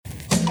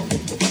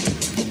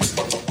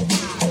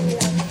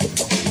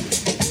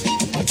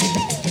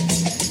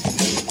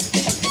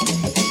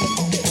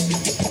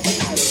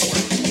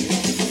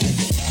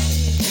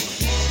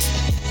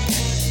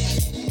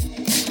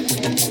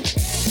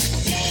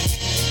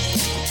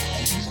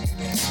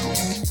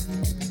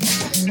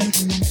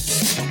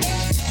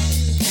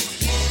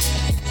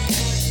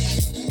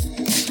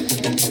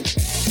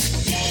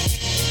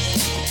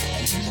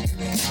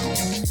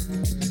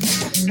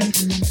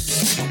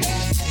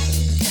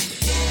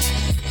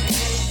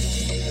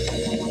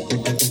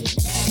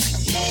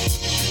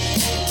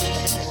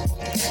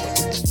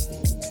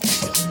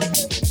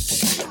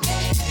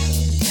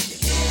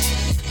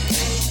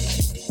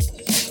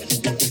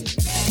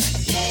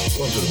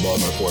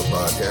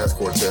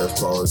podcast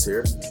callers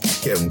here.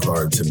 Kevin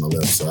Carter to my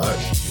left side.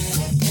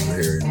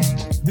 Over here in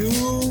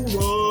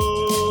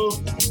Duval.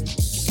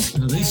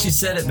 At least you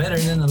said it better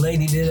than the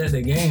lady did at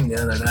the game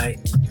the other night.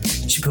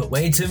 She put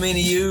way too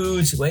many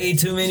U's, way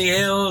too many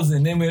L's,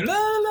 and then we la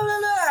la la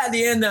la at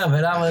the end of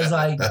it. I was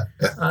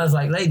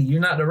like, lady, you're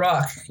not The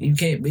Rock. You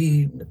can't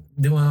be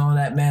doing all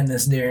that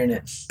madness during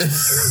it.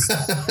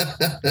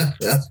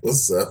 That's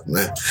what's up,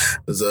 man.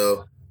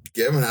 So,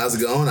 Kevin, how's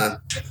it going?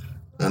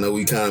 I know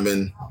we kind of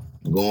been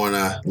going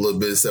a little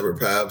bit separate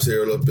paths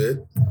here a little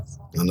bit.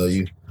 I know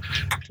you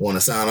want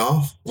to sign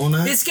off on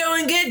that? It's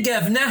going good,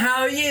 Governor.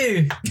 How are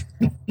you?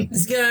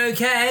 It's going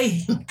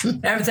okay.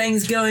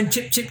 Everything's going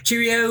chip, chip,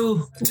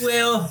 cheerio.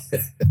 Well,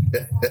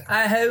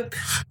 I hope.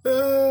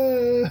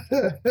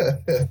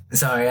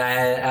 Sorry,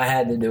 I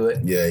had to do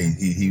it. Yeah,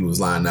 he was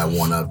lining that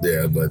one up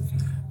there. But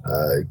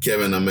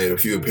Kevin, I made a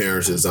few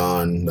appearances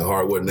on the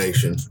Hardwood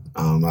Nation.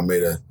 I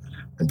made an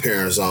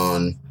appearance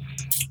on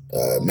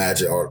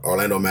Magic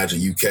Orlando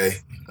Magic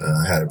UK.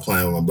 I had a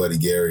plan with my buddy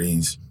Gary.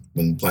 He's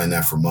been playing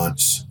that for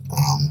months.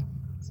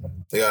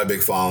 They got a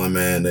big following,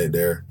 man.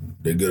 They're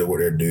good at what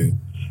they do.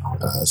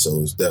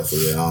 So it's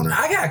definitely an honor.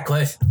 I got a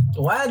question.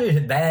 Why do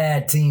the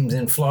bad teams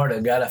in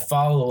Florida got a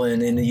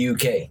following in the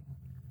UK?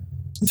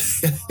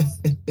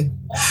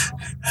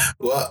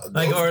 Well,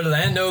 like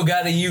Orlando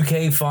got a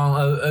UK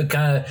follow,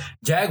 kind of.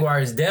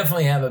 Jaguars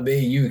definitely have a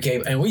big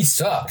UK, and we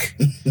suck.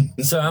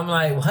 So I'm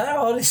like, why do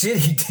all the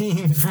shitty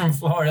teams from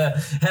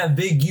Florida have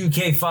big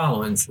UK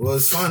followings? Well,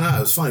 it's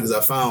funny because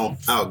I found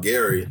out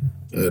Gary,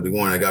 the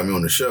one that got me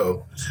on the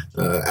show,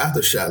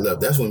 after Shaq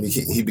left. That's when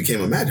he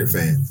became a Magic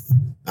fan.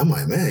 I'm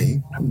like,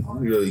 man, you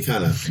really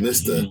kind of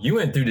missed the... You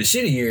went through the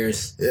shitty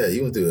years. Yeah,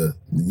 you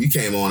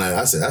came on that.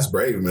 I said, that's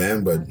brave,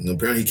 man. But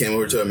apparently he came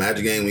over to a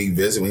Magic game we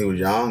visited when he was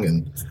young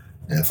and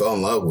fell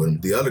in love with him.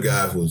 The other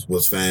guys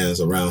was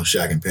fans around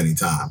Shaq and Penny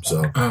time.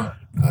 So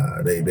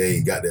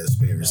they got that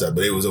experience. But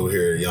they was over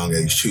here at a young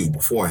age too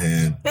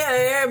beforehand. Yeah,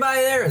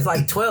 everybody there is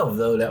like 12,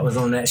 though, that was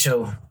on that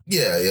show.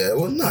 Yeah.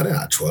 Well, no, they're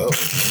not 12.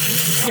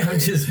 I'm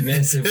just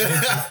messing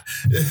with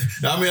you.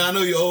 I mean, I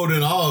know you're older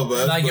than all of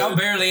us. Like, y'all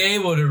barely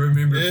able to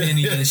remember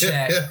Penny and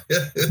Shaq.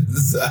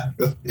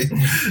 Exactly.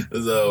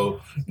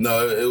 So,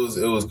 no, it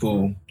was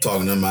cool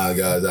talking to my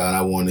guys out. And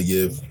I wanted to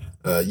give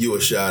you a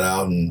shout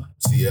out and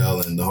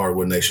CL and the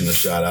Hardwood Nation a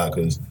shout out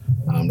because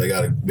they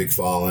got a big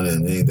following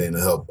and anything to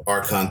help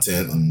our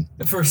content and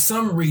for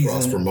some reason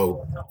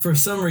cross-promote. For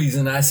some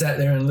reason, I sat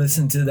there and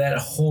listened to that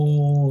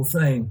whole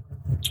thing.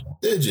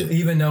 Did you?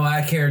 Even though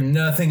I care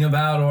nothing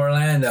about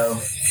Orlando,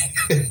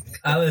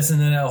 I listened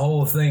to that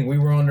whole thing. We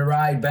were on the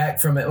ride back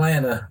from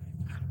Atlanta,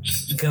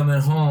 coming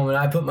home, and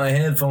I put my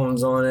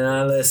headphones on and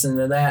I listened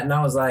to that. And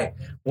I was like,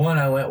 one,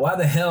 I went, why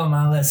the hell am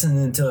I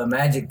listening to a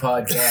Magic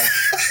podcast?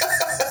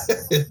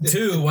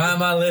 Two, why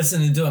am I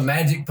listening to a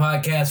Magic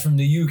podcast from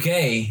the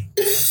UK?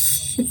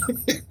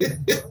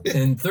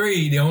 And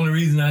three, the only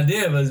reason I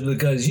did was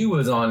because you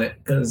was on it.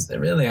 Because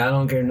really, I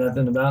don't care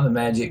nothing about the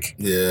Magic.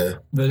 Yeah.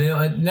 But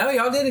no,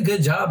 y'all did a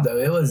good job though.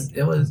 It was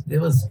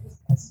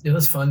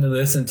fun to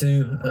listen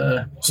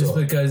to. Just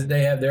because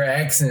they have their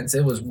accents,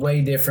 it was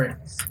way different.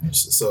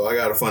 So I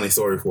got a funny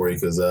story for you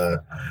because I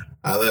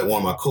let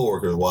one of my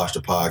coworkers watch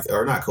the podcast,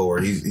 or not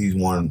coworker. He's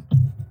one.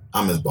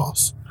 I'm his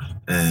boss.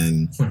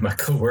 And one of my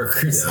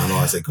coworkers. Yeah, I know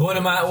I said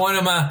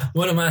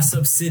one of my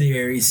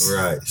subsidiaries.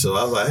 Right. So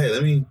I was like,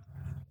 hey,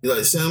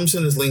 send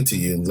this link to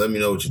you and let me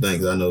know what you think.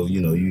 Because I know,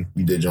 you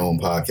did your own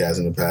podcast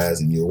in the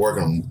past and you're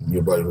working on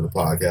your buddy for the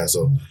podcast.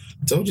 So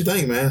tell me what you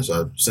think, man.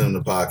 So I sent him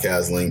the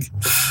podcast link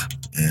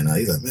and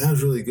he's like, man, that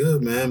was really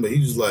good, man. But he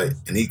was like,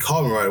 and he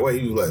called me right away.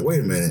 He was like, wait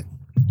a minute.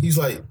 He's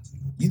like,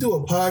 you do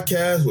a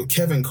podcast with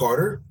Kevin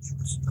Carter?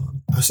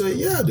 I said,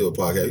 yeah, I do a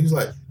podcast. He was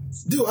like,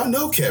 dude, I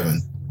know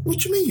Kevin.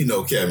 What you mean you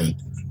know Kevin?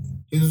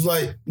 He was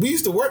like, we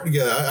used to work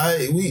together.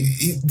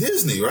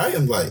 Disney, right?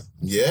 I'm like,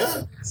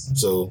 yeah.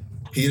 So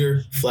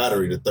Peter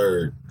Flattery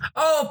III.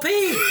 Oh,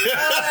 Pete!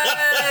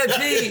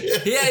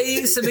 Pete. Yeah, he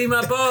used to be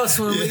my boss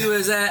when we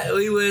was at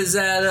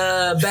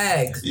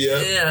Bags.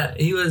 Yeah,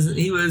 he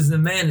was the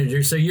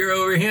manager. So you're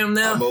over him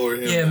now? I'm over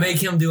him. Yeah, now.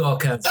 Make him do all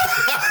kinds of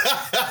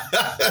stuff.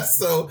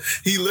 So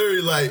he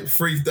literally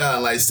freaked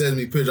out and sent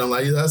me pictures. I'm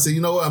like, I said,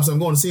 you know what? I'm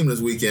going to see him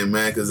this weekend,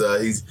 man, because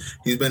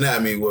he's been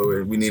at me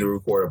where we need to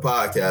record a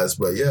podcast.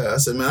 But yeah, I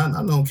said, man,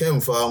 I've known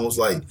Kevin for almost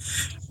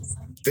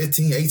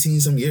 15,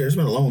 18 some years. It's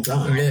been a long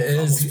time. Yeah,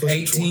 it's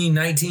 18,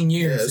 19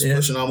 years. Yeah,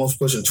 it's almost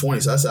pushing 20.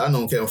 So I said, I've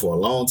known Kevin for a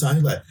long time.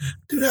 He's like,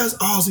 dude, that's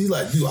awesome. He's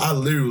like, dude, I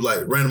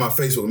literally ran to my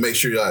Facebook and make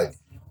sure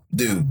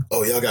dude,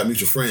 oh, y'all got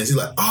mutual friends. He's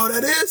like, oh,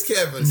 that is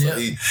Kevin. So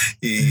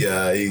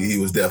he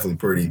was definitely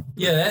pretty.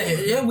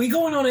 Yeah, we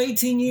going on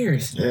 18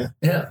 years.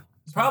 Yeah.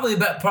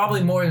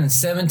 Probably more than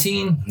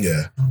 17.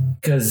 Yeah.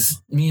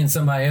 Because me and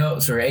somebody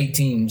else are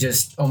 18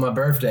 just on my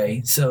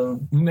birthday. So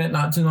we met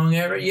not too long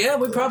after. Yeah,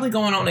 we're probably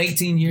going on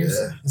 18 years.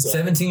 Yeah,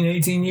 17,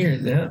 18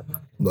 years. Yeah.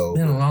 No,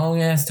 been a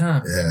long ass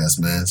time. Yes,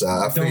 man. So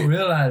I don't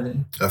realize it.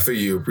 I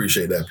figure you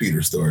appreciate that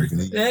Peter story.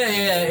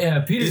 Yeah.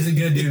 Peter's a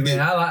good dude, man.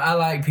 I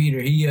like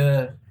Peter. He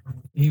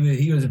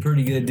was a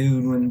pretty good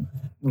dude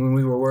when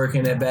we were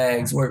working at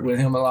Bags. Worked with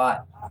him a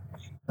lot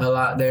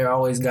there.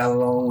 Always got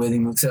along with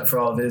him, except for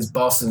all of his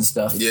Boston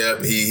stuff. Yeah,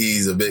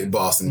 he's a big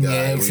Boston guy.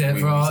 Yeah,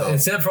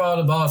 except for all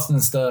the Boston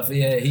stuff.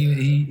 Yeah,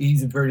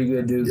 he's a pretty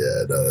good dude.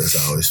 Yeah, no,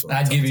 it's always fun.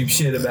 I'd give him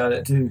shit about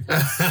it too.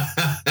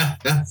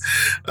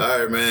 All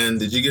right, man.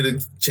 Did you get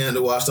a chance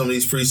to watch some of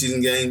these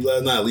preseason games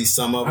last night? At least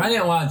some of them. I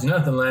didn't watch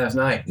nothing last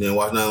night. You didn't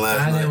watch nothing last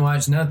night? I didn't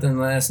watch nothing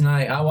last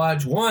night. I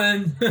watched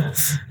one.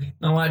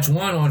 I watched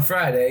one on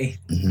Friday,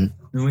 and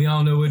we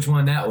all know which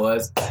one that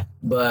was.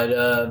 But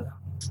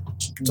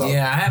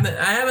yeah, I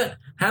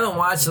haven't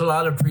watched a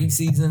lot of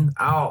preseason.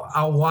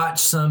 I'll watch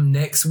some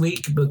next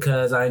week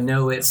because I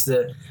know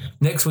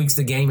next week's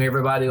the game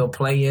everybody will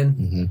play in.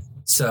 Mm-hmm.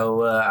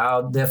 So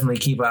I'll definitely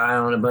keep an eye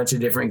on a bunch of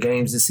different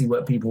games to see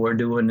what people are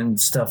doing and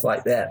stuff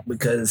like that.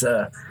 Because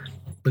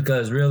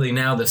really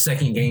now the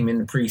second game in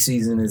the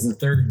preseason is the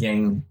third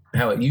game,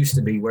 how it used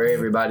to be, where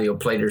everybody will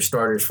play their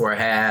starters for a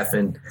half,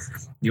 and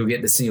you'll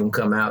get to see them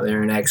come out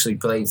there and actually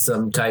play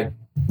some type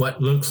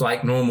what looks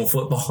like normal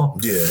football.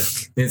 Yeah.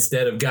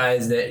 Instead of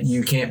guys that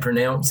you can't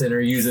pronounce and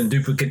are using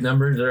duplicate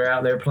numbers that are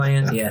out there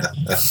playing. Yeah.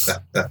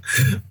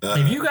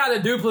 If you got a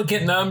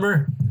duplicate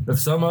number of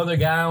some other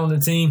guy on the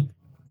team,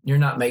 you're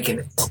not making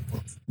it.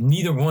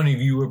 Neither one of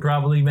you are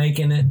probably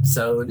making it.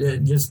 So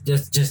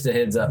just a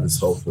heads up. Just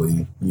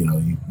hopefully,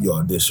 you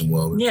audition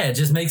well. Yeah,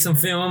 just make some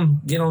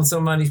film, get on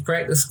somebody's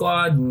practice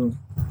squad, and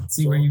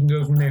see where you can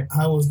go from there.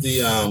 How was the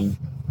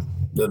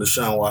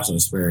Deshaun Watson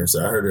experience?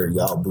 I heard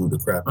y'all booed the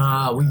crap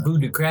out of him. We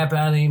booed the crap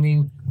out of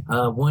him.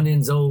 One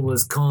Enzo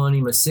was calling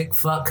him a sick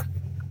fuck.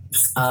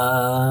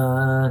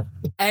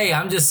 Hey,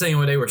 I'm just saying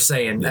what they were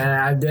saying.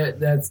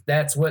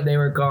 That's what they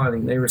were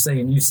calling him. They were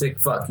saying, "You sick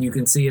fuck." You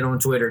can see it on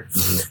Twitter.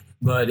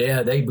 But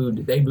yeah, they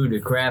booed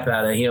the crap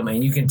out of him,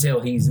 and you can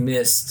tell he's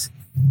missed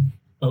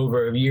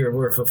over a year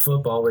worth of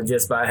football with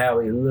just by how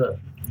he looked.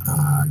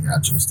 I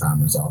got you. His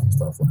timing's off and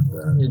stuff like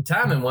that. The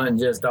timing wasn't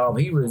just off.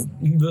 He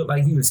looked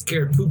like he was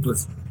scared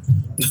poopless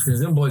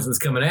because them boys was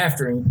coming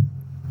after him.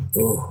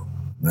 Oh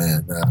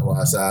man,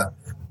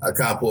 I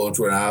kind of pulled on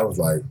Twitter. And I was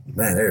like,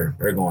 man,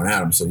 they're going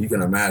at him. So you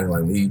can imagine,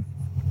 like,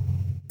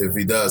 if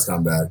he does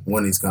come back,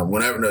 when he's come,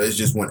 whenever. No, it's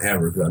just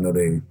whenever, because I know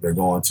they're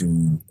going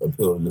to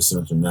appeal the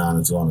suspension now, and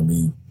it's going to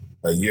be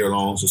a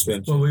year-long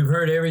suspension. Well, we've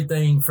heard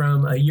everything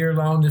from a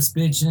year-long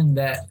suspension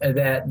that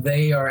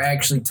they are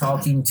actually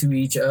talking to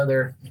each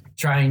other,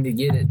 trying to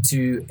get it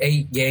to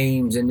 8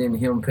 games, and then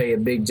him pay a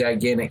big,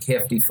 gigantic,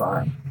 hefty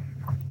fine.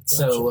 Gotcha.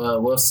 So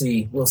we'll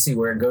see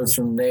where it goes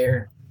from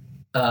there.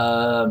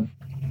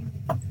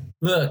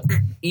 Look,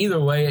 either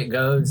way it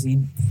goes, he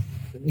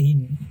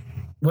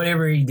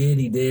whatever he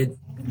did.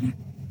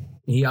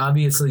 He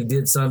obviously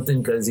did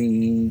something because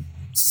he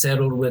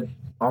settled with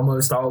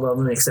almost all of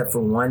them except for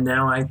one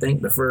now, I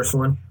think, the first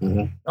one.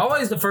 Mm-hmm.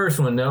 Always the first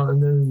one, though,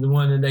 the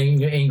one that they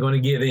ain't going to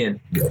give in.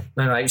 Yeah.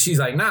 And she's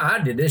like, nah, I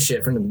did this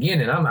shit from the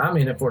beginning. I'm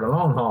in it for the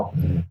long haul.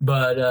 Mm-hmm.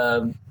 But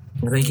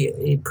I think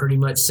it pretty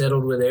much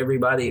settled with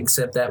everybody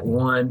except that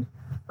one.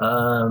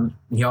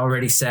 He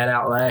already sat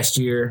out last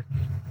year.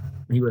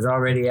 He was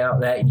already out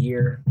that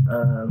year.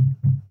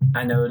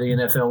 I know the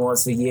NFL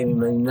wants to give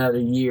him another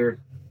year,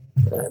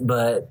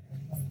 but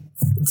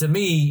to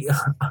me,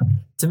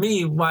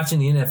 watching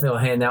the NFL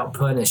hand out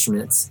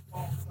punishments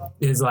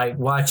is like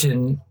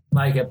watching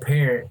like a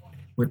parent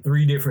with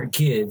 3 different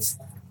kids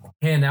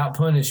hand out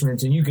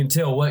punishments, and you can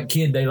tell what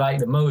kid they like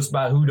the most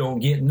by who don't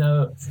get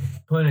no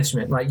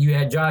punishment. Like you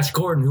had Josh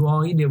Gordon, who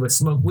all he did was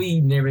smoke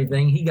weed and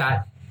everything. He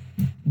got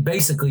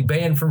basically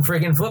banned from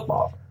friggin'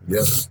 football.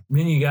 Yep.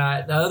 Then you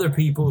got other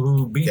people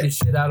who beat the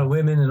shit out of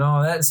women and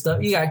all that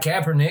stuff. You got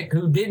Kaepernick,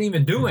 who didn't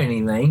even do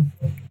anything.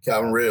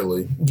 Calvin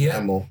Ridley.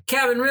 Yeah.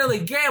 Calvin Ridley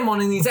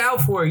gambled, and he's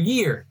out for a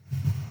year.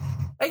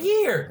 A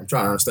year. I'm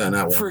trying to understand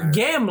that one. For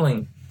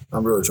gambling.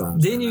 I'm really trying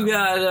to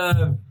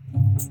understand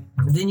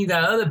Then you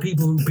got other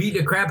people who beat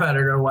the crap out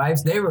of their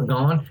wives. They were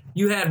gone.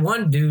 You had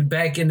one dude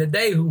back in the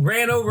day who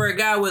ran over a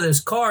guy with his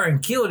car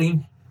and killed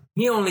him.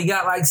 He only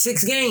got like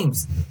 6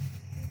 games.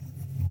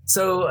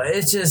 So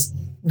it's just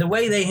the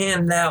way they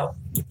hand out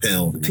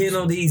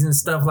penalties and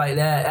stuff like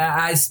that.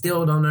 I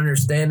still don't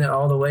understand it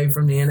all the way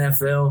from the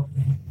NFL.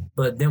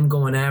 But them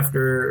going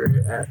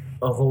after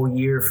a whole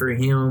year for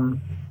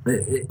him,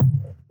 it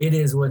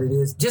is what it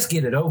is. Just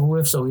get it over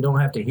with so we don't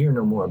have to hear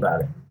no more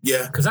about it.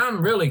 Yeah. Because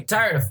I'm really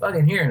tired of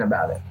fucking hearing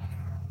about it.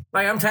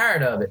 Like, I'm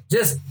tired of it.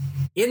 Just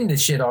end the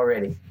shit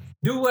already.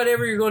 Do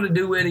whatever you're going to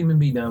do with him and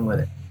be done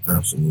with it.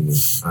 Absolutely.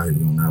 I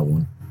agree on that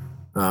one.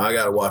 I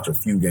got to watch a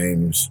few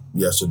games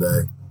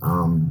yesterday.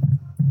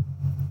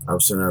 I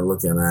was sitting there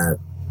looking at,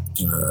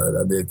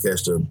 I did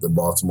catch the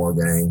Baltimore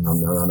game. I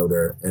know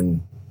they're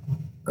in,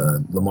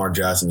 Lamar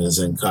Jackson is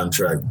in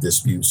contract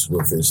disputes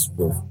with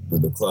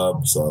the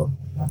club. So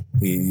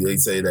they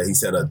say that he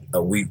set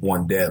a week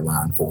 1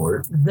 deadline for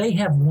it. They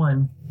have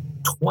won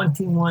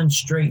 21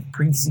 straight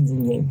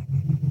preseason games.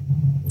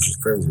 Which is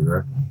crazy,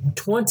 right?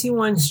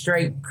 21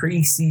 straight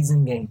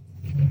preseason games.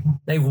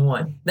 They've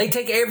won. They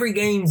take every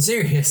game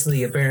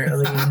seriously,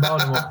 apparently, in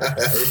Baltimore.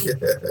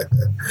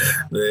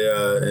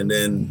 Yeah. And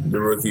then the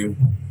rookie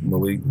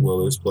Malik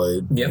Willis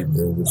played. Yep. It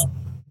was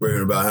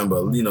raving about him, but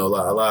a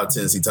lot of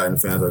Tennessee Titan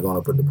fans are going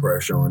to put the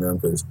pressure on them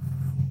because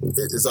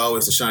it's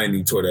always the shiny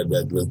new toy that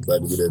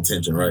like to get the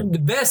attention, right?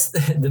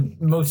 The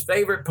most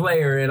favorite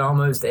player in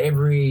almost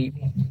every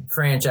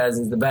franchise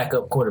is the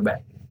backup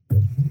quarterback.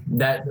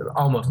 That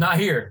almost not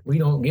here. We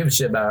don't give a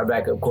shit about our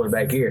backup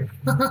quarterback here.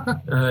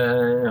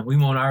 We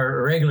want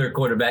our regular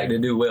quarterback to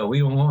do well. We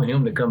don't want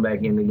him to come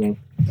back in the game.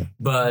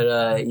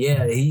 But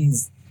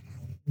he's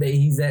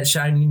that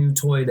shiny new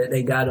toy that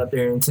they got up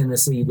there in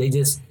Tennessee.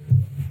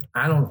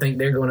 I don't think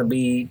they're going to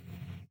be.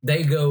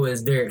 They go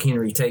as Derrick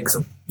Henry takes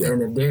them. Yeah.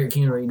 And if Derrick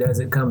Henry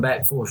doesn't come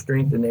back full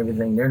strength and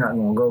everything, they're not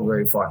going to go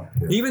very far.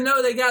 Yeah. Even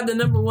though they got the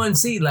number 1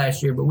 seed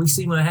last year, but we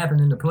see what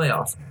happened in the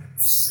playoffs.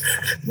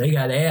 They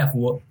got ass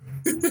whooped.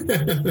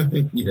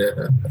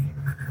 Yeah.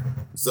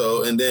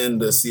 So, and then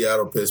the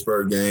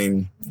Seattle-Pittsburgh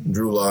game,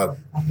 Drew Lock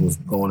was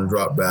going to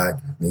drop back.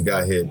 He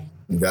got hit.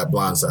 He got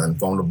blindsided and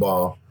phoned the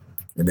ball.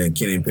 And then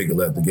Kenny Pickett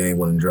left the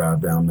game-winning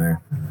drive down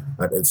there.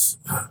 It's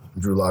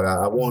Drew Lock.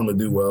 I want him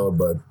to do well,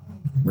 but,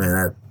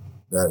 man,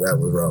 that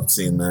was rough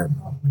seeing that.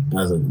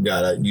 As a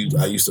guy that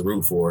I used to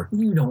root for.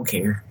 You don't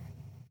care.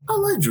 I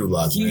like Drew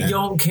Lock, You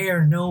don't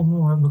care no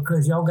more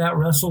because y'all got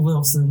Russell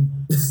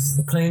Wilson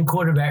playing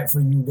quarterback for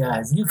you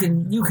guys. You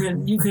can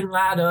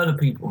lie to other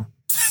people.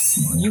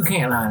 You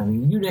can't lie to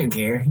me. You didn't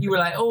care. You were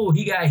like, oh,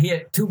 he got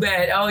hit. Too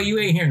bad. Oh, you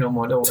ain't here no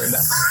more. Don't worry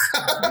about it.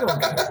 You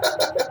don't care.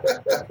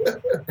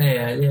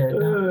 Yeah.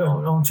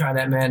 Don't try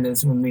that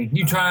madness with me.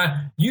 You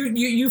try.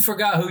 You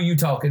forgot who you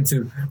talking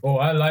to. Oh,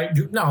 I like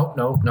you. No.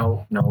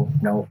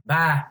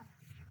 Bye.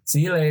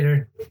 See you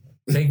later.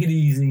 Take it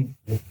easy.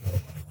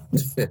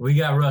 We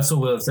got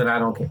Russell Wilson. I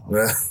don't care.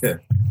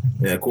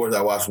 Yeah, of course,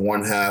 I watched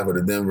one half of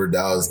the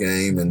Denver-Dallas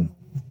game, and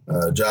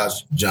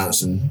Josh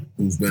Johnson,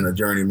 who's been a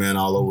journeyman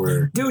all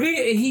over. Dude,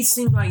 he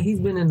seems like he's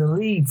been in the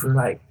league for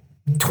like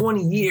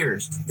 20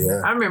 years.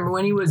 Yeah. I remember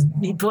when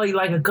he played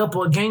like a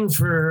couple of games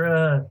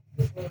for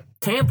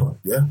Tampa.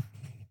 Yeah.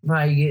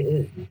 Like,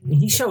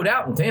 he showed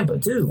out in Tampa,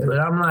 too. But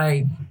I'm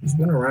like... He's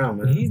been around,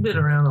 man. He's been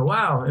around a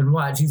while. And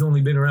watch, he's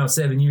only been around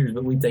 7 years,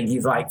 but we think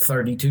he's like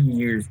 32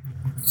 years.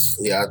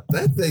 Yeah, I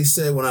think they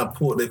said when they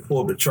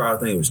pulled the chart, I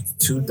think it was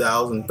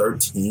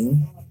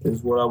 2013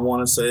 is what I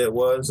want to say it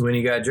was. When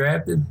he got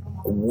drafted?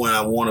 When I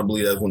want to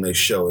believe that's when they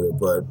showed it,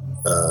 but...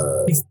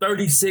 he's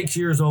 36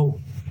 years old.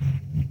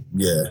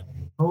 Yeah.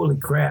 Holy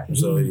crap.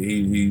 So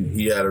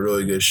he had a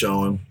really good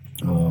showing.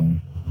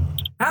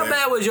 How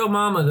bad was your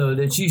mama, though,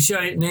 that she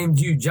named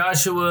you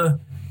Joshua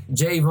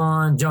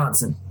Javon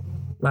Johnson?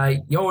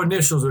 Like, your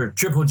initials are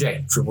Triple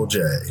J. Triple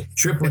J.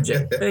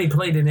 Hey, he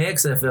played in the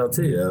XFL,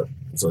 too. Yeah.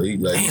 So he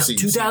like... Damn,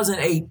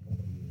 2008.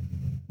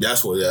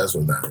 That's what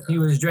that. Yeah. He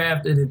was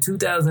drafted in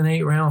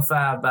 2008, round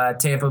 5 by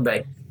Tampa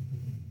Bay.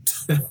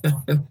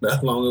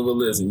 That long of a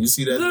list. You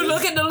see that? Dude,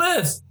 look at the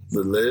list.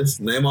 The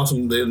list? Name off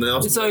some.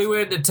 So he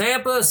went to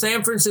Tampa,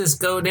 San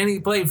Francisco, then he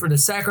played for the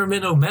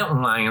Sacramento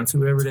Mountain Lions,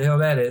 whoever the hell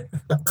that is.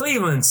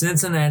 Cleveland,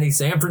 Cincinnati,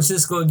 San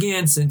Francisco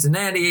again,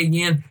 Cincinnati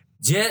again,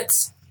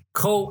 Jets,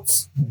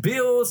 Colts,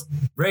 Bills,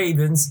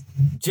 Ravens,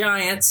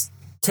 Giants,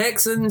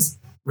 Texans,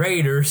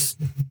 Raiders,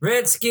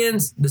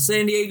 Redskins, the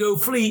San Diego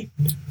Fleet,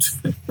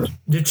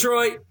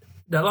 Detroit,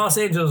 the Los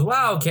Angeles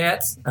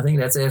Wildcats, I think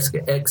that's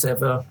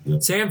XFL,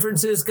 yep. San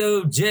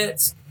Francisco,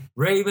 Jets,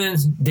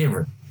 Ravens,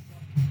 Denver.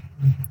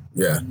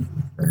 Yeah,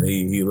 and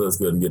he looks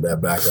good to get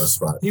that backup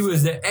spot. He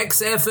was the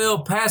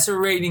XFL passer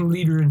rating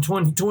leader in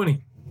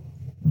 2020.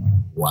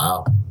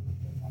 Wow.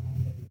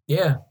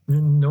 Yeah,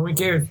 no one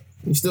cares.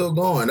 He's still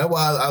going. That's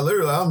why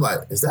I'm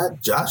like, is that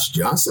Josh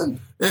Johnson?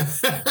 Yeah,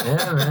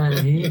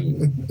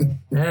 man.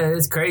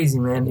 It's crazy,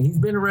 man. He's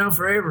been around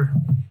forever.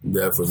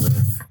 Definitely.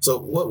 So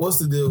what's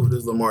the deal with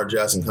this Lamar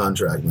Jackson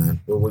contract,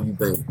 man? What do you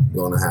think is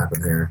going to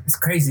happen here? It's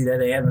crazy that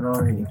they haven't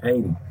already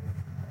paid him.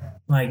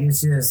 Like,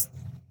 it's just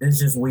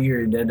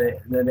weird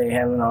that they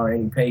haven't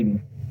already paid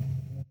him.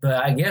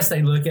 But I guess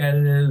they look at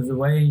it as a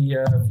way,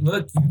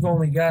 look, you've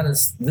only got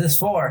us this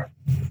far.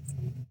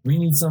 We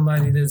need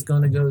somebody that's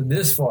going to go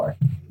this far.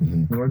 Mm-hmm.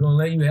 And we're going to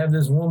let you have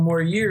this one more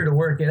year to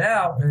work it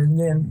out, and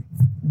then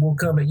we'll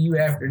come at you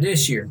after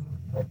this year.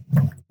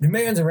 The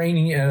man's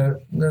reigning,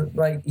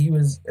 like he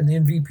was an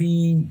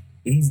MVP.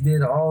 He's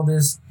did all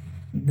this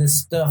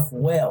stuff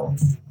well.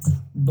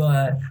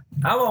 But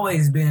I've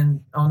always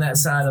been on that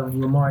side of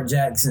Lamar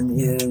Jackson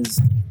is,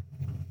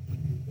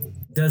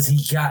 does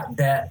he got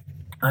that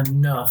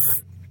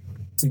enough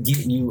to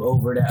get you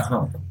over that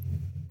hump?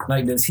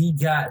 Like, does he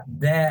got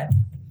that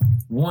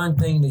one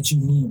thing that you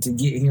need to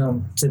get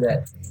him to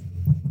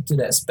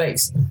that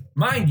space?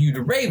 Mind you,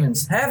 the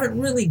Ravens haven't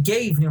really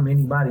gave him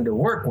anybody to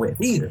work with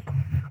either.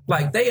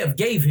 Like, they have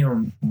gave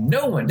him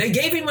no one. They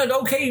gave him an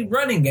okay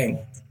running game.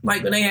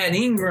 Like when they had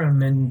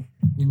Ingram and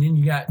then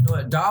you got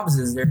Dobbs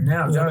is there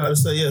now. I was about to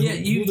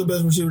say, who's the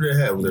best receiver they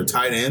had? Was their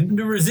tight end?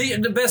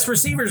 The best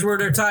receivers were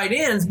their tight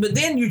ends, but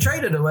then you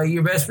traded away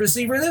your best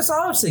receiver this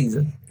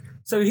offseason.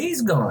 So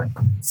he's gone.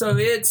 So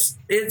it's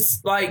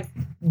like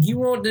you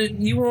want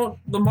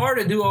Lamar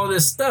to do all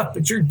this stuff,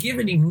 but you're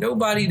giving him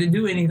nobody to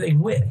do anything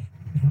with.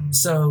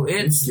 So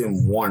He's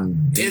getting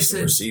one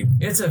decent receiver.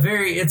 It's a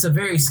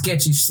very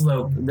sketchy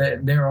slope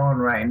that they're on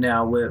right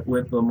now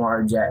with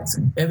Lamar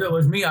Jackson. If it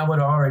was me, I would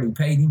have already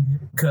paid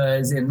him,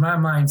 because in my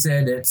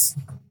mindset, it's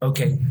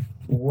okay.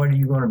 What are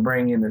you going to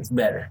bring in that's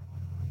better?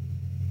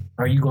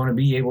 Are you going to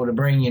be able to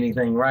bring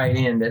anything right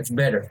in that's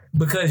better?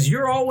 Because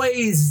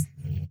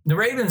the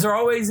Ravens are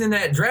always in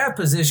that draft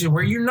position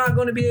where you're not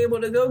going to be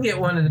able to go get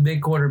one of the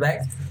big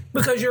quarterbacks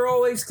because you're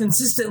always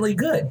consistently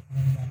good.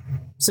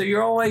 So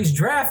you're always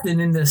drafting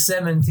in the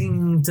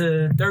 17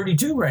 to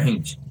 32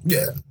 range.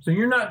 Yeah. So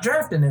you're not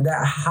drafting at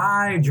that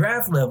high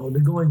draft level to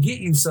go and get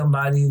you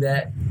somebody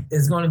that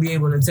is going to be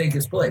able to take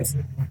his place.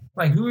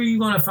 Like, who are you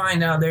going to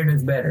find out there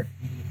that's better?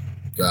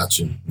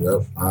 Gotcha.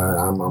 Yep.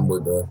 I'm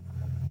with the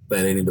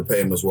thing. They need to pay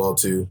him as well,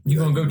 too. You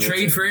going to go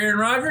trade for Aaron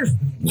Rodgers?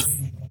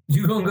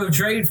 You going to go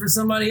trade for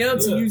somebody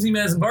else and use him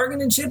as a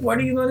bargaining chip? What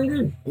are you going to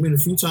do? I mean, a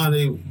few times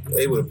they were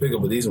able to pick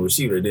up a decent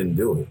receiver, they didn't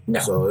do it.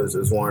 No. So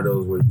it's one of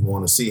those where you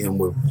want to see him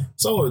with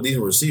somewhat a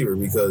decent receiver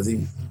because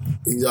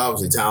he's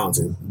obviously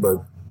talented.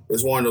 But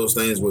it's one of those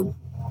things with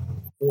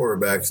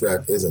quarterbacks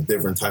that is a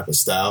different type of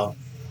style.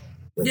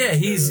 Yeah,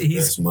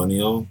 he's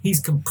money on. He's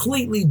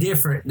completely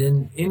different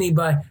than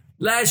anybody.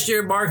 Last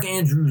year, Mark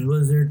Andrews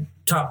was their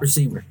top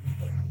receiver.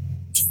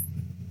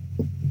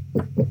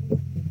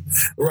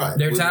 Right.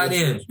 They're tight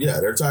end. Yeah,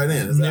 they're tight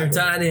end. Exactly. They're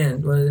tight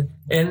end.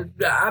 And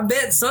I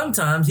bet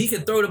sometimes he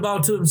could throw the ball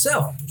to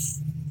himself.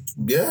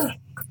 Yeah.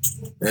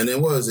 And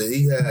then what was it?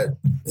 He had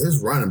his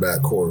running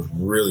back core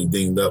really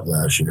dinged up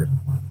last year.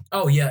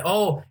 Oh, yeah.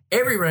 Oh,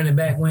 every running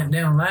back went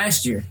down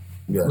last year.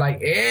 Yeah.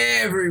 Like,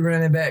 every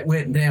running back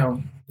went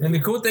down. And the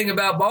cool thing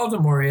about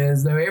Baltimore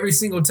is, though, every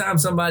single time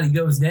somebody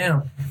goes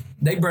down,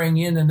 they bring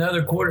in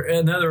another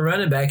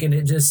running back, and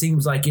it just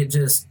seems like it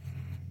just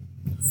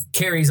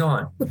carries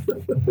on.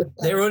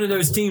 They're one of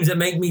those teams that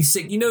make me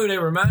sick. You know who they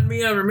remind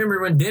me of? Remember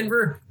when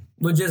Denver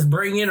would just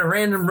bring in a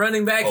random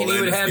running back and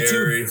he would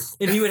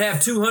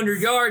have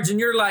 200 yards, and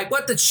you're like,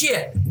 what the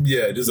shit?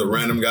 Yeah, just a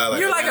random guy.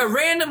 You're like a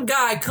random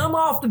guy come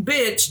off the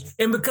bench,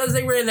 and because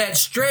they ran that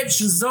stretch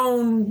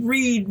zone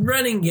read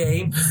running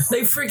game,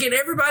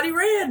 everybody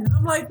ran.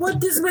 I'm like,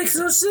 what? This makes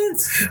no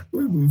sense.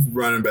 We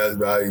running back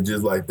value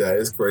just like that.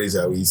 It's crazy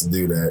how we used to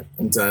do that.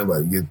 I'm talking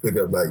about you get pick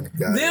up like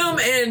guys. Them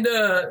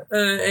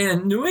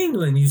and New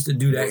England used to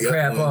do that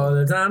crap all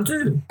the time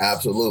too.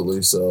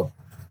 Absolutely. So.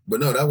 But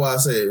no, that's why I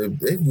say if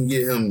they can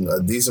get him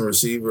a decent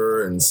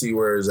receiver and see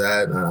where it's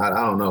at, I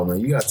don't know,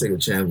 man. You got to take a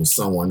chance with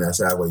someone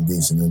that's halfway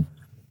decent.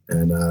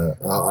 And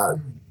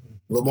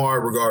Lamar,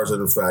 regardless of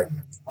the fact,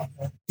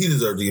 he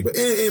deserves to get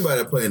paid.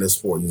 Anybody that play in this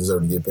sport, you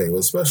deserve to get paid,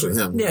 especially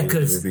him. Yeah,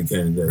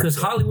 because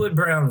Hollywood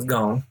Brown's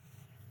gone.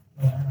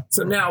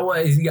 So now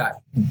what? He got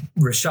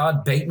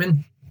Rashad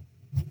Bateman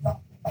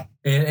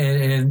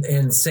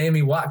and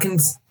Sammy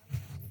Watkins.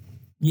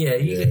 Yeah,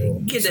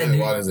 get that dude.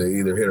 Watkins are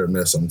either hit or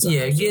miss sometimes.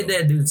 Yeah, get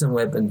that dude some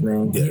weapons,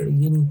 man. Yeah.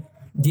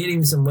 Get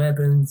him some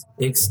weapons.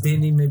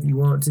 Extend him if you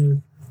want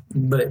to,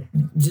 but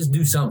just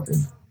do something.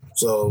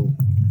 So,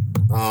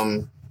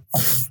 the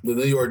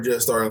New York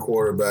Jets starting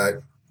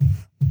quarterback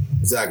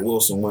Zach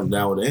Wilson went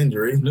down with an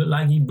injury. Looked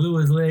like he blew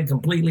his leg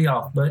completely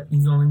off, but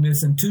he's only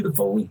missing 2 to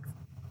 4 weeks,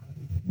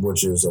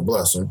 which is a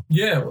blessing.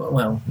 Yeah,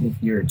 well, if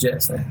you're a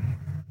Jets fan.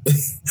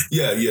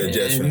 yeah,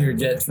 Jets fan. If you're a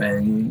Jets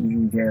fan,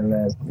 you can care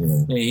less.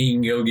 Yeah. He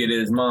can go get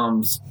his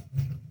mom's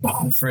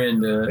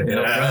friend to help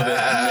rub it,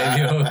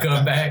 and maybe he'll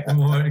come back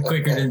more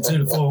quicker than 2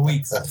 to 4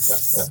 weeks.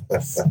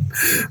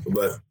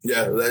 But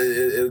yeah,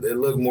 it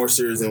looked more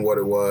serious than what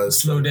it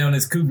was. Slow down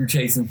his cougar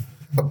chasing.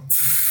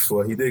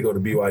 Well, he did go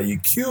to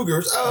BYU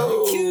Cougars.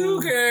 Oh,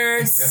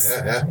 Cougars!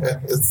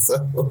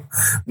 So,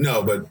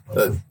 no, but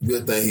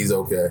good thing he's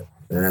okay,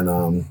 and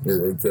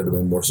it could have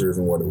been more serious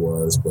than what it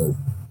was, but.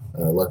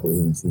 Luckily,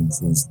 he's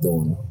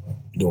doing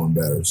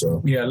better.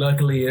 So yeah,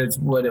 luckily it's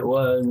what it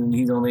was, and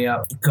he's only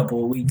out a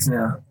couple of weeks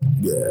now.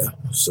 Yeah.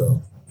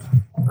 So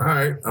all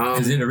right.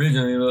 Because it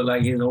originally looked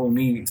like his whole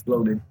knee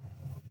exploded.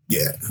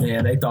 Yeah.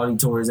 Yeah, they thought he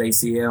tore his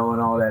ACL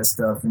and all that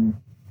stuff, and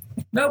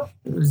nope,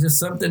 it was just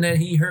something that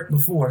he hurt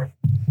before.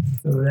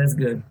 So that's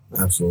good.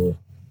 Absolutely.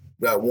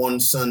 Got one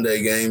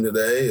Sunday game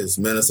today. It's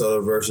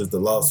Minnesota versus the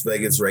Las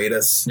Vegas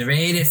Raiders. The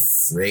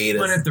Raiders. I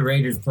wonder if the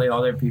Raiders play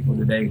all their people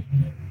today.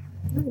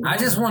 I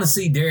just want to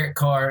see Derek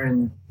Carr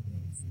and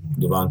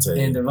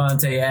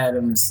Devontae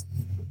Adams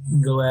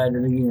go at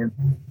it again.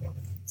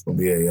 It's gonna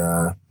be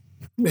a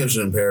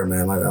interesting pair,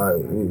 man. Like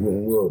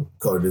we'll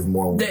cover this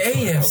more. The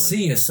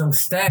AFC is so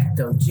stacked,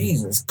 though.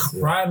 Jesus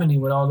criminy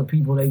with all the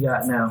people they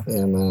got now.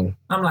 Yeah, man.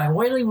 I'm like,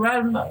 wait,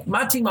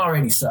 my team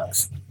already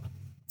sucks.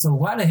 So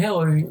why the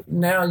hell are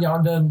now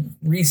y'all done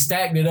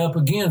restacked it up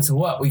again? So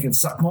what? We can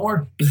suck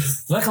more.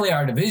 Luckily,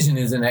 our division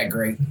isn't that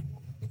great.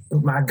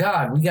 But my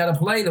God, we got to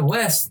play the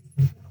West.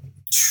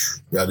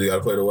 Y'all got to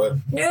play the what?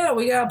 Yeah,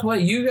 we got to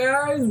play you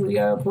guys. We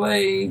got to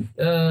play.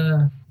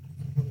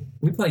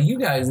 We play you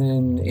guys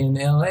in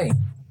L.A.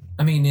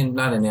 I mean,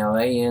 not in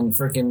L.A., in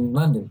freaking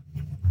London.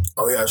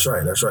 Oh, yeah, that's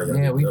right.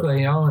 Yeah, we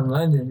play y'all in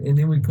London. And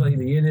then we play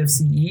the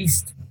NFC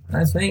East,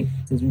 I think,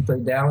 because we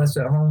played Dallas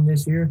at home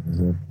this year.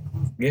 Mm-hmm.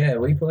 Yeah,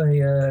 we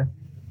play.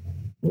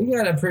 We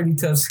got a pretty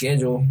tough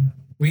schedule.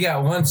 We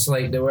got one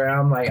slate to where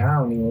I'm like, I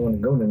don't even want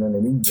to go to none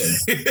of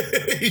these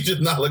games. You're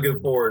just not looking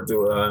forward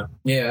to it, huh?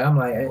 Yeah, I'm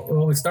like,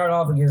 well, we start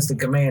off against the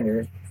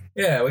Commanders.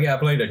 Yeah, we got to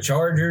play the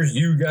Chargers,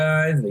 you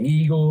guys, the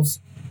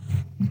Eagles,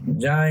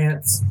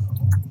 Giants,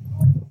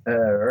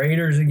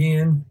 Raiders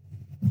again,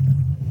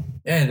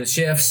 and the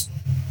Chiefs.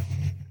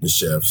 The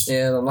Chiefs.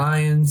 Yeah, the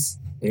Lions.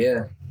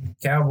 Yeah,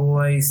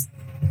 Cowboys.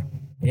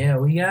 Yeah,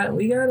 we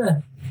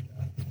gotta.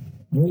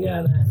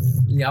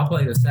 Y'all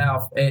play the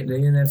South,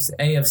 the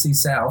AFC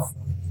South.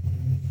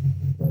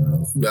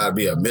 Gotta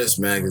be a miss,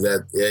 man,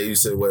 because you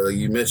said, well, like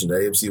you mentioned, the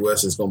AFC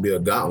West is gonna be a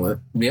gauntlet.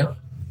 Yep.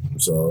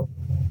 So,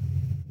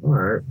 all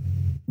right.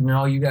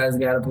 No, you guys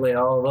got to play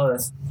all of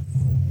us.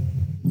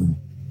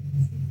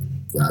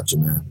 Gotcha,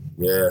 man.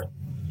 Yeah.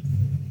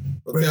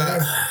 Okay.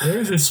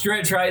 There's a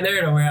stretch right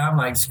there to where I'm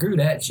like, screw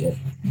that shit.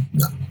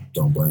 No,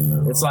 don't blame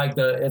you. It's like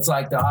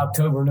the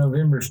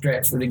October-November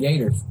stretch for the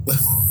Gators.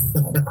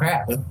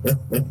 Crap.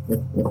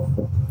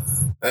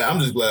 Hey,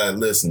 I'm just glad.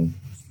 Listen,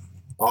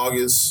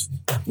 August,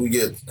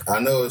 I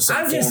know it's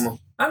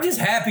I'm just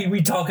happy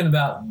we talking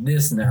about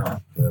this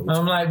now. Yeah,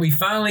 I'm like, we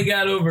finally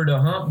got over the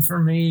hump for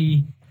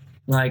me.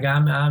 Like,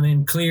 I'm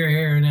in clear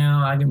air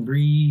now. I can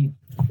breathe.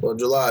 Well,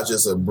 July is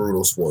just a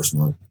brutal sports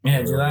month.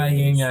 Yeah, July,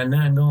 you ain't got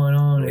nothing going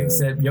on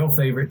except your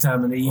favorite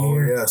time of the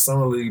year. Oh, yeah,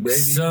 Summer League, baby.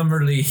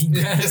 Summer League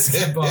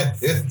basketball.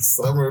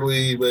 Summer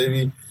League,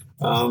 baby.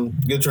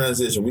 Good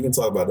transition. We can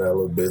talk about that a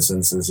little bit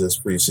since it's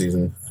just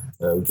preseason.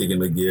 We're kicking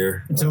the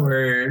gear. To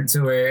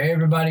where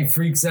everybody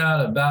freaks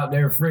out about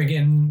their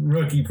friggin'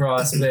 rookie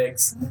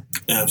prospects.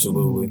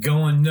 Absolutely.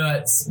 Going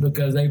nuts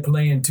because they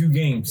play in 2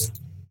 games.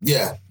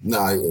 Yeah.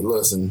 Nah,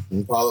 listen,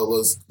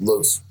 Paulo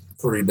looks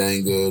pretty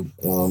dang good.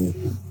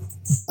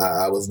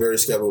 I was very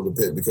skeptical of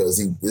the pick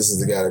because this is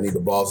the guy that needs the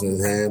balls in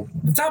his hand.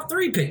 The top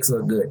 3 picks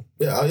look good.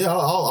 Yeah,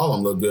 all of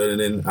them look good.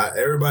 And then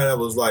everybody that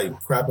was like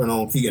crapping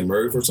on Keegan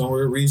Murray for some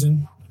weird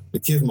reason, the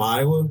kid from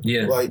Iowa,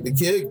 like the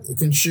kid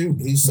can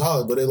shoot, he's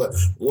solid. But they're like,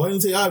 why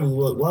didn't you take Ivy?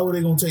 Why were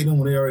they gonna take them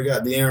when they already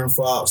got De'Aaron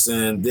Fox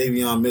and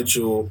Davion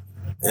Mitchell?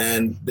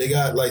 And they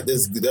got like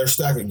their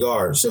stack of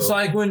guards. So. It's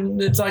like when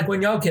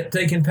y'all kept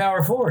taking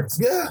power forwards.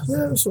 Yeah,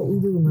 that's what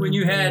we do. Man. When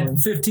you had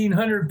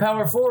 1,500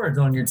 power forwards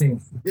on your team.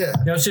 Yeah,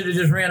 y'all should have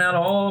just ran out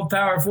of all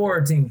power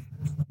forward team.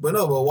 But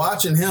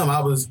watching him,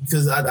 I was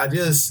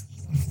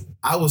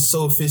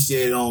so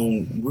aficionated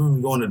on we were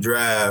going to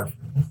draft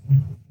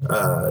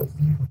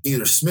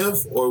either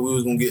Smith or we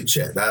was gonna get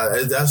Chet.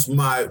 That's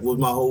my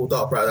whole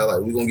thought process.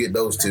 Like we're gonna get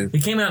those 2.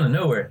 It came out of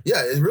nowhere.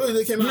 Yeah, it really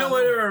did came out. You know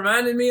what it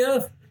reminded me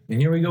of? And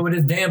here we go with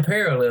this damn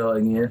parallel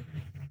again.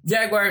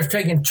 Jaguars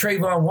taking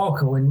Trayvon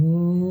Walker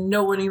when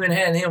no one even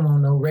had him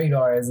on no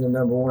radar as the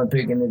number 1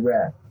 pick in the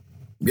draft.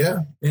 Yeah.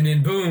 And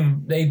then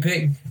boom, they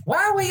pick.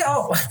 Why are we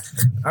all?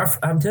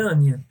 I'm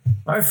telling you,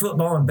 our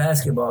football and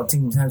basketball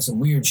teams have some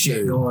weird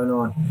shit going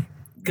on.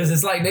 Because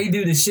it's like they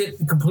do the shit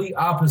the complete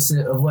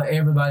opposite of what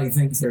everybody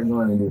thinks they're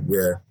going to do.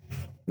 Yeah.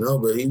 No,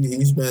 but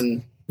he's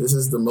been. This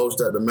is the most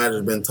that the match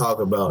has been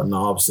talked about in the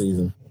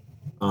offseason.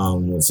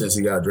 Since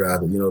he got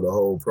drafted, the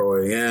whole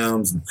pro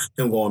AMs,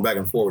 him going back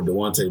and forth with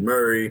Devontae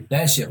Murray.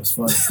 That shit was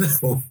funny.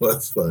 That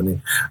was funny.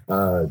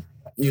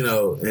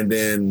 And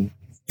then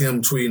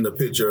him tweeting the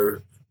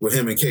picture with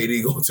him and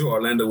KD going to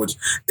Orlando, which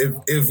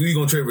if we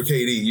gonna trade for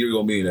KD, you're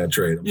gonna be in that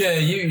trade.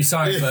 Yeah,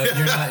 sorry, but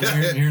you're not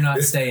staying.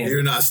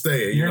 You're not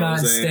staying. You're not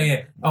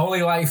staying.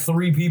 Only like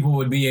 3 people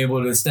would be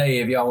able to stay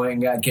if y'all went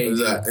and got KD.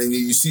 Exactly. And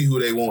you see who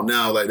they want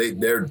now. Like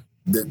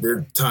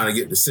they're trying to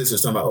get the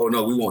Sixers talking about, oh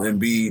no, we want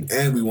Embiid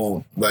and we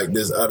want like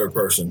this other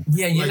person.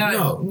 Yeah,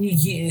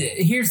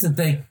 here's the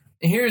thing.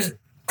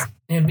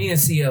 And me and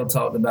CL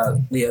talked about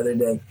it the other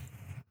day.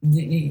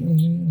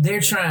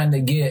 They're trying to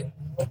get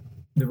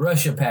the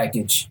Russia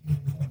package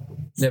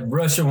that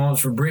Russia wants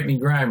for Brittany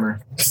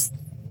Griner.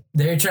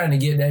 They're trying to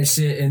get that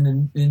shit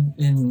in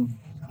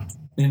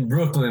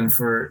Brooklyn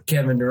for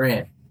Kevin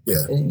Durant.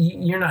 Yeah,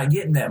 you're not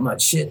getting that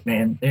much shit,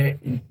 man.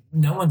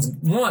 No one's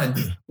got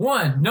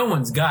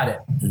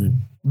it. Mm-hmm.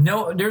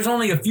 No, there's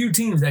only a few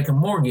teams that can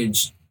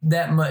mortgage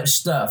that much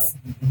stuff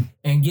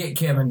and get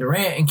Kevin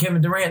Durant, and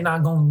Kevin Durant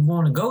not going to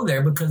want to go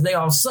there because they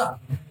all suck.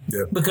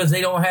 Yep. Because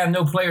they don't have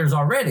no players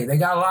already. They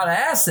got a lot of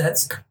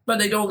assets, but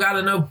they don't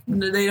got no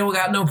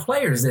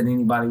players that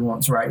anybody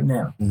wants right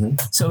now. Mm-hmm.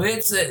 So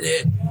it's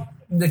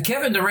the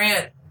Kevin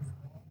Durant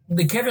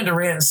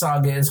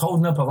saga is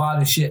holding up a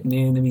lot of shit in the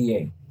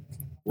NBA.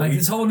 Like,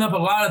 it's holding up a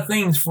lot of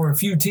things for a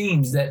few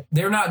teams that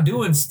they're not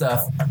doing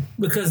stuff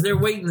because they're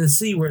waiting to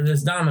see where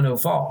this domino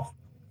falls.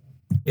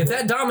 If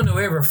that domino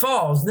ever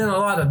falls, then a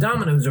lot of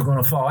dominoes are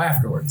going to fall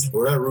afterwards.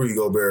 Well, that Rudy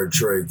Gobert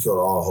trade killed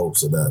all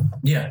hopes of that.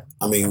 Yeah.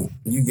 I mean,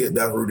 you get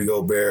that Rudy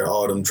Gobert,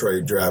 all them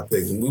trade draft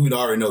picks, and we would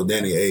already know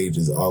Danny Ainge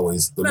is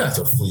always the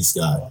master fleece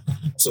guy.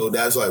 So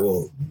that's like,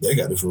 well, they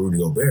got this for Rudy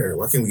Gobert.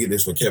 Why can't we get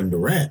this for Kevin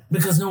Durant?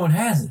 Because no one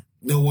has it.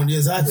 No one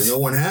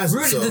has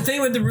it. So. The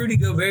thing with the Rudy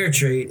Gobert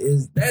trade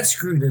is that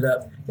screwed it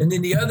up. And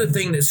then the other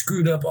thing that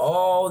screwed up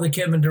all the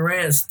Kevin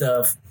Durant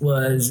stuff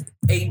was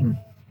Ayton.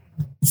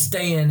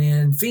 staying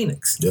in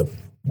Phoenix. Yep.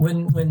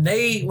 When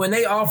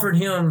they offered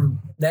him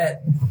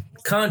that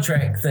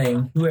contract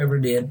thing, whoever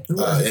did,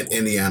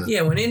 Indiana.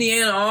 Yeah, when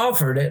Indiana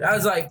offered it, I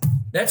was like,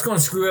 that's going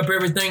to screw up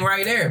everything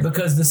right there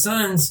because the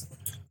Suns,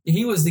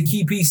 he was the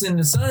key piece in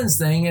the Suns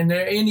thing, and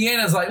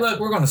Indiana's like, look,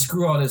 we're going to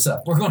screw all this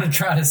up. We're going to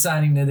try to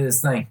sign him to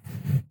this thing.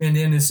 And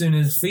then as soon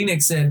as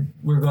Phoenix said,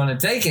 we're going to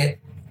take it,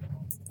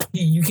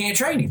 you can't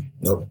trade him.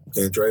 Nope,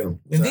 can't trade him.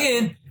 And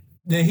then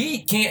the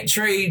Heat can't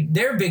trade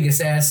their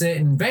biggest asset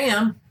in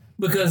Bam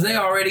because they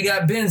already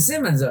got Ben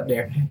Simmons up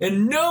there.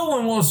 And no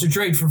one wants to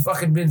trade for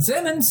fucking Ben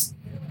Simmons.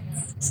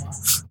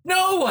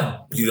 No one.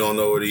 You don't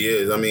know what he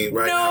is. I mean,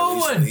 right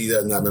now he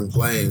has not been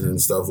playing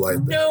and stuff like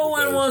that. No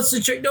one wants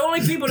to trade. The only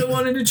people that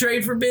wanted to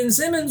trade for Ben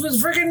Simmons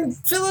was freaking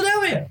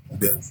Philadelphia.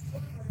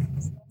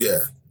 Yeah.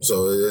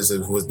 So it's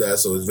with that.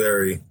 So it's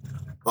very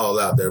all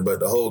out there. But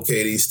the whole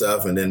KD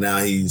stuff, and then now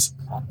he's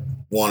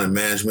wanted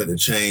management to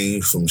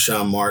change from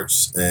Sean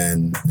Marks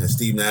and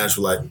Steve Nash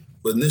were like,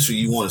 but initially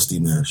you wanted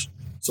Steve Nash.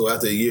 So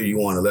after a year you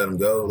want to let him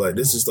go. Like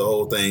this is the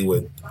whole thing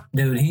with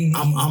dude.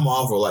 I'm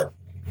all for like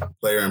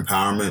player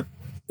empowerment,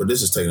 but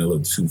this is taking a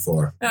little too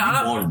far. You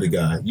wanted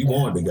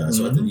the guy.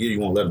 So after a year you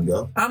won't let him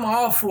go. I'm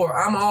all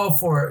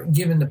for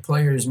giving the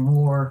players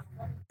more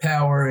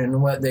power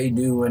in what they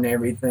do and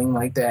everything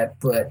like that.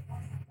 But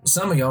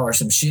some of y'all are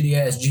some shitty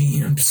ass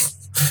GMs.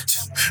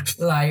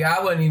 Like,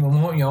 I wouldn't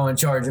even want y'all in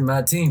charge of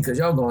my team because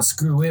y'all gonna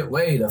screw it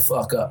way the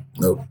fuck up.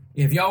 Nope.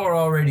 If y'all are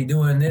already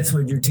doing this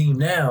with your team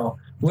now,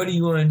 what do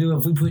you want to do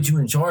if we put you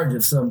in charge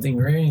of something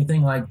or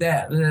anything like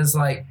that? And it's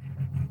like,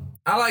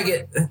 I like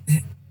it,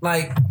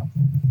 like,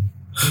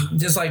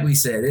 just like we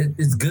said,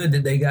 it's good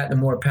that they got the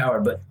more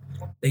power, but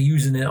they're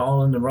using it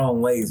all in the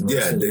wrong ways.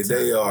 Yeah,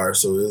 they are.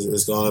 So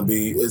it's going to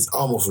be, it's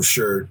almost for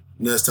sure,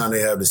 next time they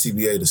have the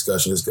CBA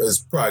discussion, it's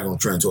probably going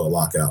to trend to a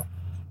lockout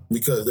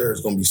because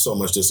there's going to be so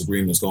much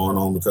disagreements going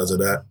on because of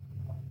that.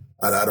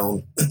 I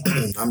don't,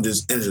 I'm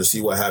just interested to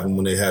see what happens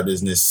when they have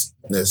this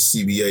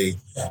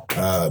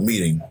CBA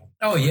meeting.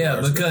 Oh, yeah,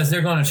 because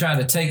they're going to try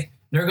to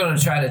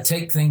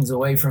take things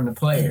away from the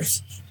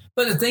players.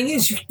 But the thing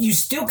is, you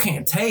still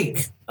can't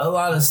take a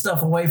lot of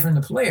stuff away from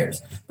the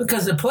players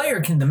because the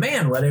player can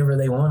demand whatever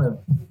they want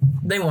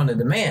to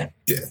demand.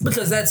 Yeah.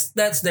 Because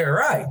that's their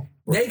right.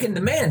 They can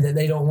demand that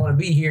they don't want to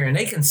be here and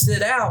they can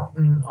sit out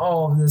and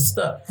all of this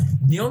stuff.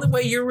 The only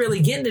way you're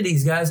really getting to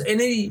these guys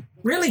and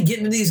really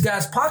getting to these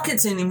guys'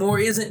 pockets anymore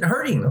isn't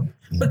hurting them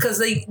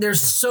because there's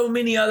so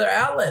many other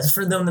outlets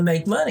for them to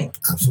make money.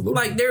 Absolutely.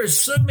 Like there's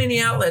so many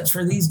outlets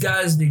for these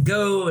guys to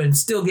go and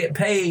still get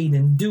paid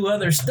and do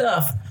other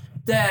stuff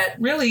that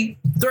really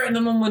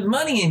threatening them with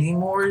money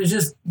anymore is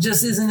just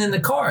isn't in the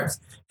cards.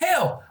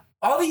 Hell,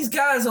 all these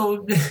guys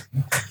you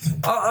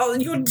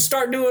would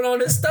start doing all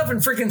this stuff and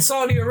freaking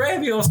Saudi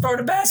Arabia will start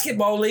a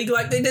basketball league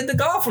like they did the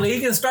golf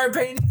league and start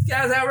paying these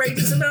guys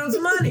outrageous amounts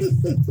of money.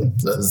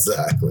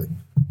 Exactly.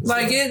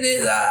 Like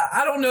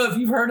I don't know if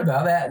you've heard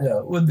about that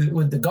though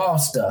with the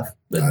golf stuff.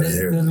 But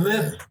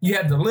you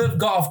have the LIV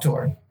Golf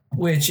Tour,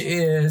 which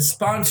is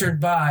sponsored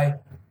by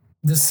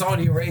the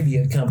Saudi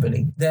Arabia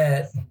company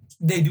that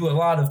they do a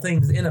lot of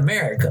things in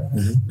America.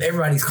 Mm-hmm.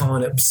 Everybody's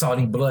calling it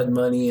Saudi blood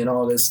money and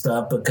all this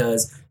stuff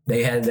because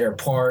they had their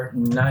part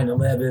in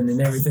 9/11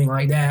 and everything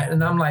like that.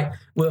 And I'm like,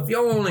 well, if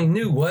y'all only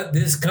knew what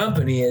this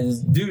company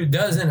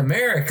does in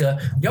America,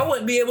 y'all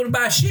wouldn't be able to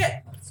buy shit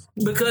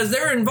because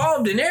they're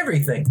involved in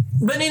everything.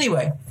 But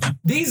anyway,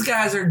 these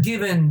guys are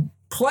giving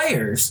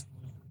players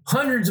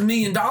hundreds of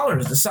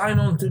 $millions to sign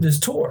on to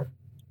this tour.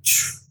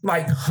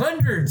 Like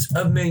hundreds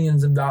of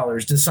millions of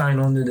dollars to sign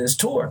on to this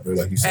tour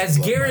like you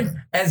said,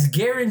 as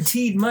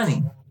guaranteed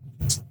money.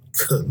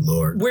 Good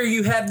Lord. Where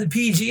you have the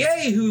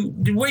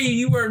PGA where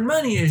you earn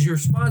money is your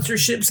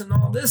sponsorships and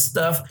all this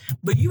stuff,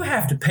 but you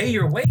have to pay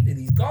your way to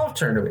these golf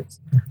tournaments.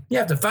 You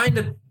have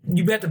to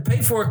you have to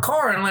pay for a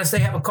car unless they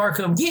have a car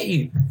come get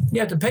you. You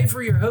have to pay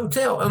for your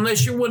hotel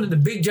unless you're one of the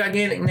big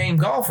gigantic name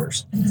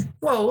golfers.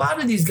 Well, a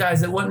lot of these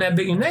guys that wasn't that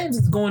big of names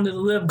is going to the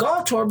LIV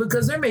Golf Tour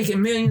because they're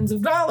making millions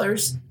of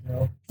dollars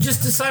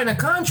just to sign a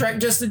contract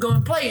just to go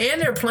and play, and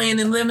they're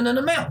playing and living in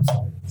the mountains.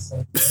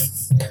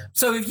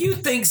 So if you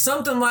think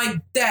something like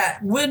that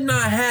would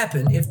not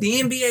happen, if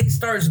the NBA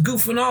starts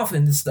goofing off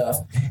into stuff,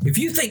 if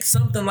you think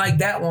something like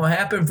that won't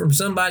happen from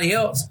somebody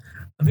else,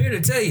 I'm here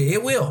to tell you,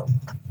 it will.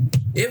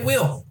 It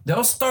will.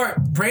 They'll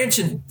start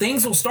branching.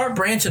 Things will start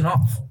branching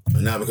off.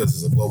 And now because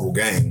it's a global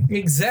game.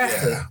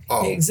 Exactly. Yeah.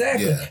 Oh,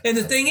 exactly. Yeah. And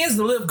the thing is,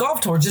 the LIV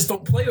Golf Tour just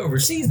don't play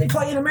overseas. They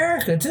play in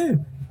America,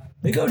 too.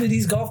 They go to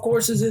these golf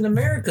courses in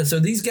America. So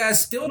these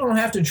guys still don't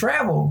have to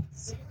travel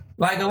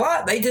like a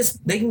lot. They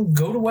can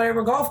go to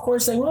whatever golf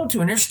course they want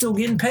to, and they're still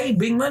getting paid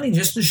big money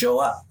just to show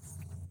up.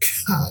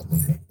 God,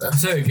 man.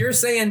 So if you're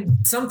saying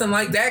something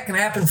like that can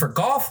happen for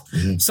golf,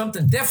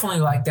 something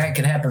definitely like that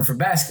can happen for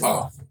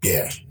basketball. Oh,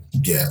 yeah.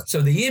 Yeah.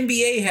 So the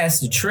NBA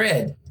has to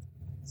tread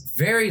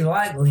very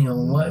lightly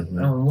on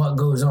what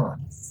goes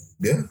on.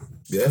 Yeah.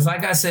 Yeah. Because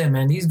like I said,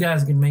 man, these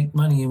guys can make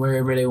money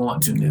wherever they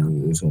want to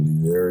now. It's going to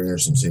be very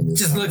interesting.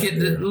 Just look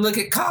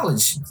at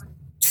college.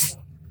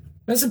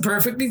 That's a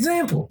perfect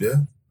example. Yeah.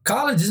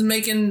 college is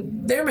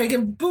making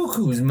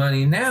buku's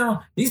money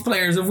now. These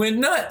players have went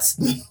nuts.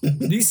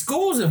 These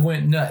schools have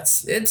went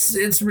nuts.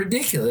 It's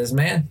ridiculous,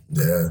 man.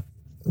 Yeah,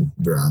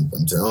 bro,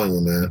 I'm telling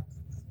you, man.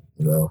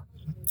 You know,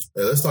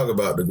 hey, let's talk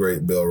about the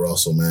great Bill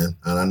Russell, man.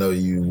 And I know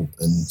you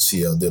and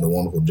CL did a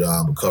wonderful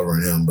job of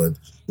covering him, but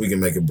we can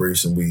make it brief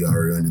since we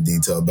already in the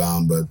detail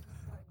bound. But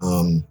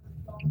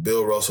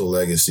Bill Russell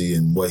legacy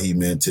and what he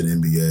meant to the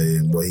NBA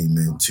and what he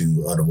meant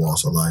to other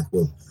walks of life.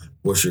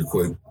 What's your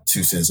quick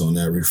 2 cents on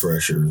that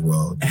refresher as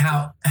well?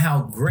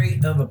 How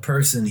great of a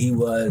person he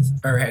was,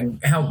 or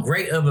how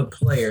great of a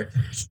player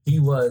he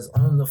was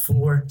on the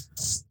floor.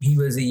 He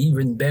was an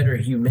even better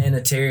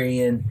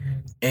humanitarian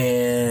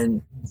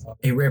and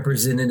a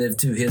representative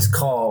to his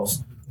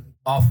cause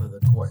off of the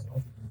court.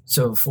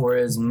 So for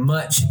as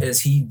much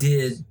as he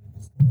did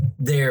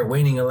there,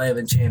 winning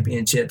 11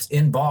 championships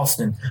in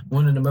Boston,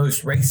 one of the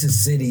most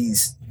racist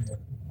cities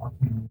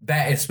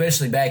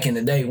especially back in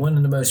the day, one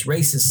of the most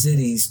racist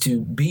cities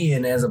to be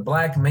in as a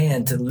black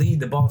man, to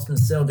lead the Boston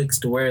Celtics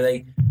to where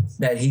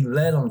that he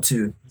led them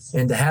to,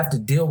 and to have to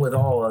deal with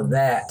all of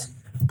that,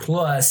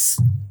 plus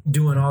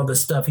doing all the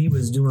stuff he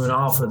was doing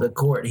off of the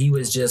court. He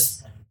was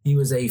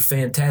a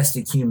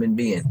fantastic human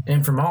being.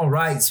 And from all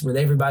rights, with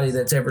everybody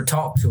that's ever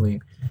talked to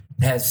him,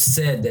 has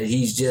said that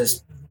he's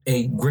just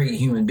a great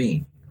human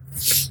being.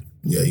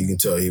 Yeah, you can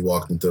tell he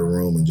walked into the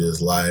room and just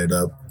lighted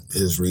up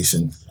his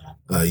recent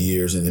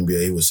years in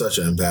NBA. He was such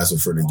an ambassador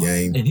for the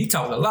game, and he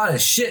talked a lot of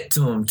shit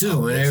to him too.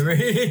 Whenever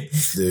dude,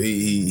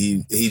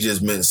 he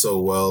just meant so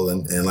well,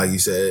 and like you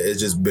said, it's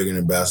just bigger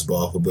than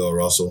basketball for Bill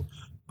Russell.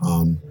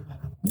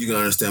 You can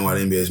understand why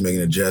the NBA is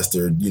making a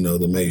gesture,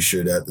 to make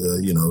sure that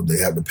they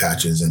have the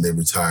patches and they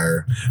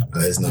retire.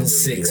 It's not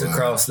 6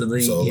 across the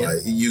league. So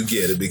you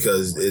get it,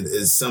 because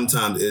it's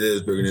sometimes it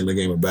is bigger than the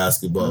game of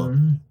basketball,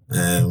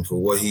 and for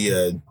what he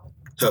had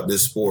helped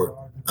this sport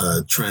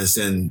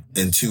transcend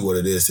into what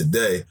it is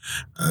today.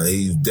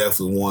 He's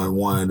definitely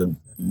one of the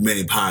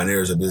many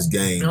pioneers of this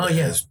game. Oh,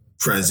 yeah.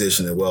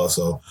 Transitioned it well.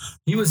 So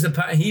he was the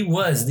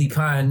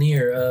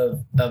pioneer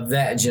of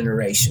that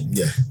generation.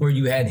 Yeah. Where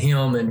you had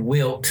him and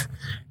Wilt,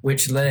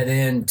 which led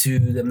into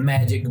the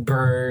Magic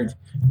Bird,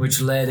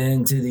 which led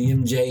into the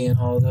MJ and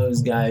all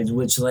those guys,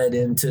 which led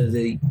into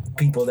the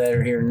people that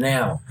are here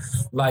now.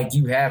 Like,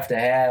 you have to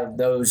have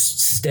those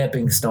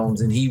stepping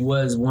stones, and he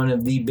was one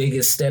of the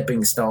biggest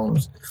stepping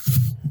stones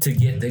to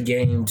get the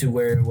game to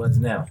where it was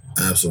now.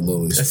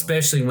 Absolutely.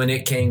 Especially when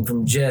it came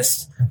from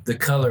just the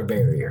color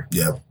barrier.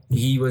 Yep.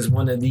 He was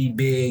one of the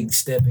big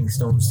stepping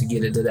stones to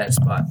get it to that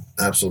spot.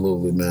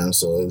 Absolutely, man.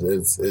 So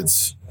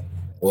it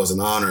was an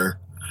honor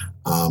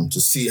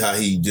to see how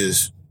he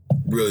just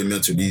really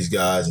mentored these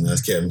guys. And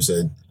as Kevin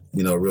said,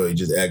 really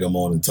just egg them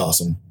on and talk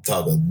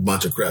a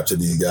bunch of crap to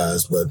these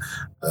guys. But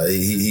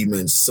he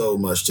meant so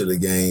much to the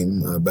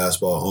game,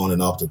 basketball on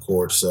and off the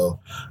court. So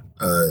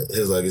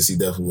his legacy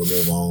definitely will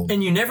live on.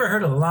 And you never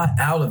heard a lot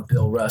out of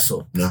Bill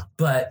Russell. No.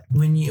 But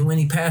when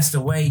he passed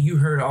away, you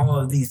heard all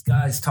of these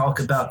guys talk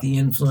about the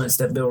influence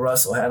that Bill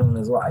Russell had on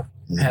his life,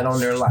 had on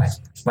their life.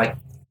 Like,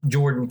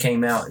 Jordan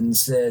came out and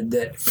said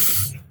that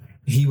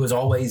he was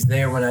always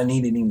there when I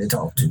needed him to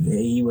talk to.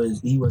 He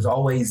was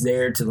always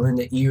there to lend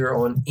an ear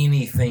on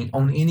anything,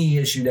 on any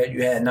issue that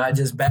you had, not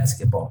just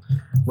basketball,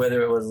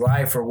 whether it was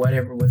life or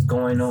whatever was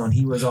going on.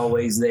 He was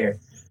always there.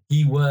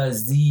 He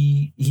was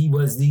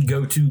the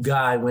go-to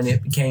guy when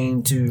it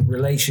came to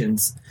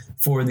relations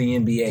for the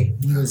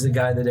NBA. He was the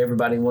guy that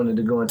everybody wanted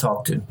to go and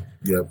talk to.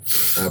 Yep,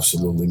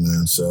 absolutely,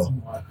 man. So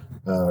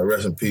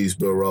rest in peace,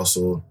 Bill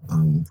Russell.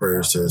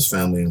 Prayers to his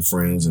family and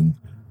friends, and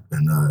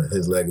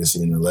his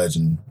legacy and the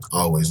legend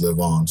always live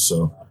on.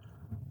 So,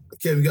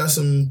 Kevin, you got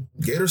some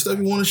Gator stuff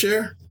you want to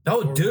share?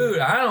 Oh, dude,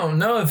 I don't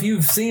know if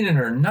you've seen it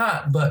or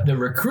not, but the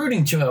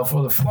recruiting trail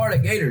for the Florida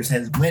Gators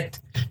has went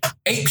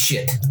ape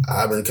shit.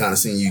 I've been kind of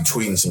seeing you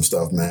tweeting some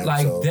stuff, man.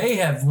 They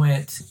have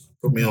went.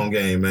 Put me on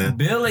game, man.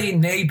 Billy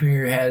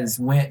Napier has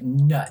went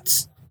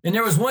nuts. And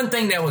there was one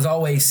thing that was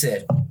always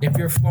said. If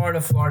you're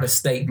Florida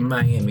State, and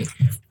Miami,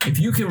 if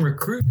you can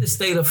recruit the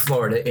state of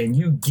Florida and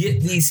you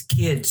get these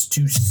kids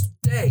to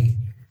stay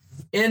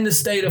in the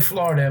state of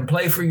Florida and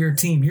play for your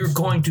team, you're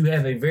going to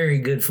have a very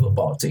good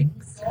football team.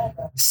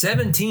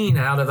 17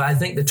 out of, I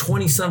think, the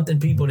 20-something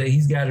people that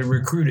he's got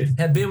recruited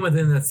have been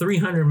within the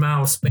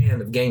 300-mile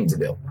span of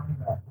Gainesville.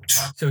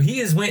 So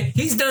he's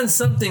done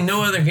something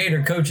no other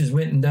Gator coach has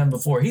went and done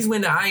before. He's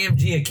went to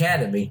IMG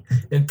Academy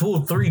and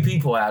pulled 3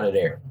 people out of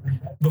there.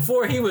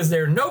 Before he was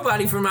there,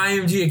 nobody from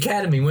IMG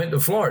Academy went to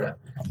Florida.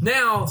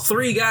 Now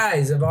 3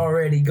 guys have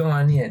already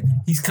gone in.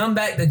 He's come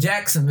back to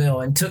Jacksonville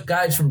and took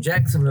guys from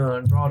Jacksonville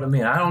and brought them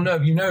in. I don't know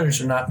if you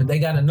noticed or not, but they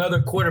got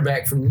another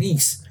quarterback from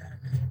Nice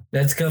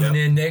that's coming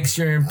in next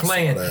year and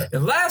playing. The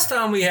last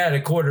time we had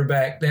a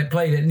quarterback that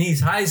played at Nice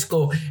High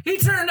School, he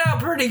turned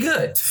out pretty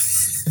good.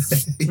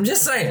 I'm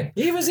just saying,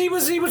 he was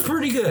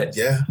pretty good.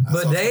 Yeah,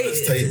 but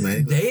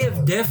they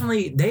have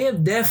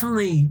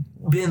definitely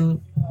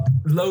been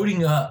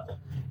loading up.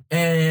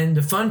 And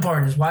the fun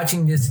part is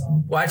watching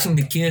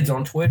the kids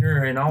on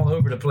Twitter and all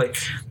over the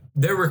place.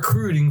 They're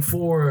recruiting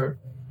for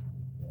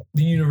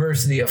the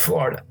University of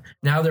Florida.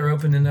 Now they're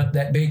opening up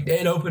that big.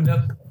 It opened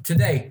up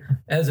today.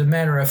 As a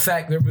matter of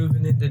fact, they're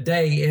moving it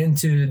today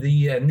into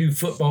the new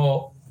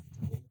football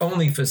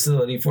only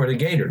facility for the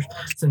Gators.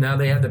 So now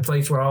they have the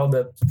place where all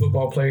the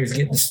football players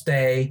get to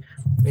stay.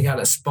 They got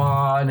a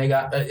spa, and they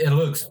got it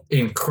looks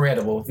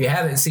incredible. If you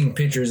haven't seen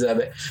pictures of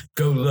it,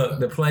 go look.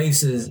 The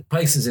place is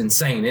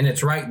insane, and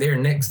it's right there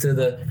next to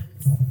the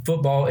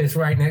football. It's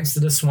right next to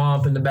the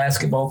swamp and the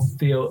basketball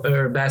field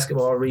or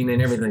basketball arena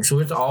and everything. So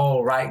it's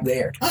all right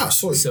there. Ah,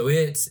 sweet. So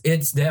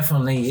it's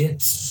definitely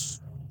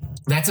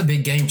that's a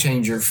big game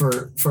changer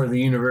for the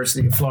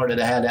University of Florida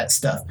to have that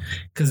stuff.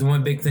 Because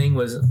one big thing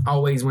was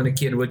always when a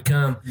kid would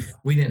come,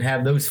 we didn't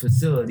have those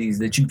facilities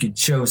that you could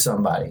show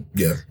somebody.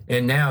 Yeah.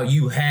 And now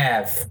you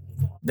have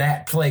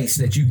that place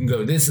that you can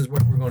go, this is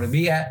where we're going to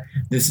be at.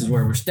 This is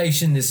where we're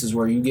stationed. This is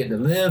where you get to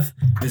live.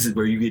 This is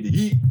where you get to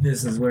eat.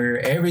 This is where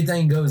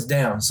everything goes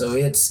down. So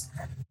it's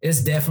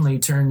definitely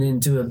turned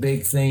into a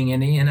big thing.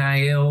 And the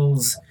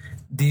NILs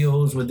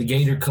deals with the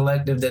Gator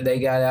Collective that they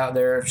got out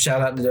there. Shout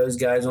out to those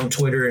guys on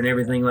Twitter and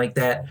everything like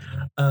that.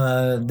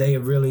 They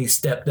have really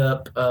stepped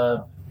up.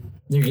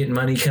 They're getting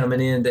money coming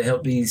in to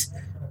help these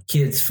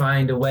kids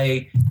find a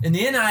way. And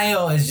the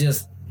NIL is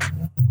just,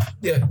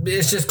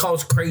 it's just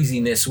caused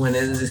craziness when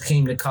it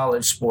came to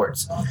college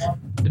sports.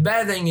 The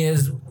bad thing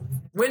is,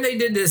 when they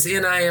did this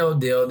NIL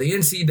deal, the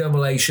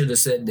NCAA should have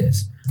said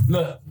this.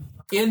 Look,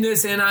 in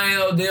this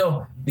NIL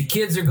deal, the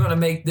kids are going to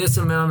make this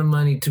amount of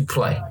money to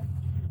play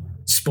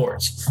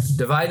sports.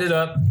 Divide it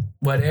up,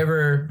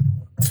 whatever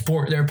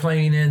sport they're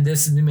playing in,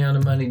 this is the amount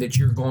of money that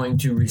you're going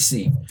to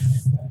receive.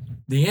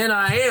 The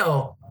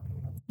NIL,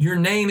 your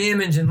name,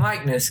 image, and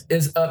likeness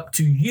is up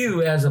to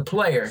you as a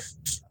player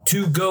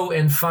to go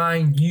and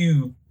find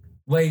you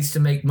ways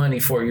to make money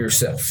for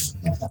yourself.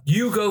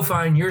 You go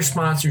find your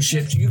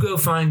sponsorships. You go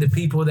find the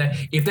people that,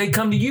 if they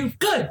come to you,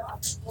 good.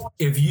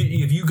 If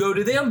you go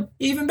to them,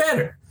 even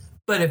better.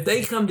 But if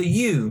they come to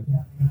you,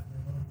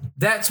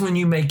 that's when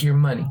you make your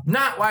money.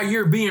 Not while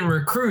you're being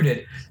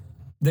recruited.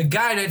 The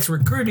guy that's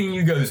recruiting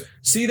you goes,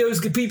 see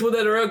those people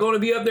that are going to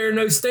be up there in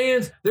those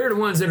stands? They're the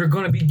ones that are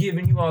going to be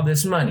giving you all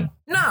this money.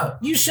 No,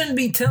 you shouldn't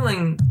be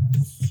telling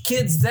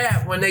kids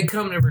that when they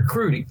come to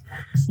recruiting.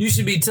 You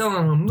should be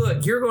telling them,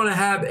 look, you're going to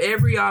have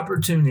every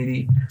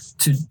opportunity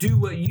to do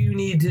what you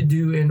need to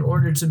do in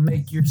order to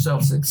make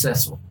yourself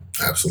successful.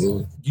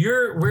 Absolutely.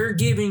 We're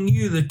giving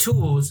you the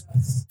tools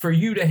for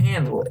you to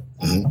handle it.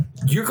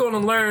 Mm-hmm. You're going to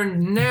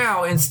learn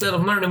now instead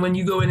of learning when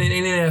you go in an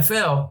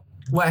NFL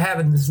what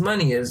having this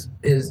money is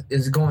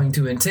going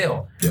to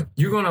entail. Yep.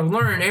 You're going to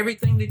learn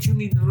everything that you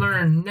need to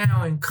learn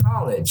now in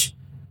college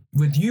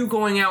with you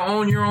going out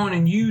on your own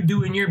and you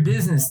doing your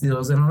business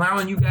deals and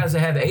allowing you guys to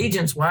have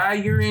agents while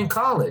you're in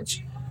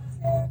college.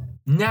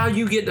 Now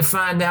you get to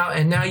find out,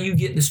 and now you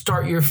get to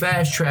start your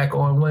fast track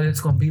on what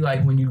it's going to be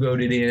like when you go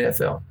to the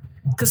NFL.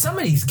 Because some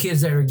of these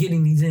kids that are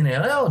getting these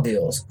NIL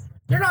deals,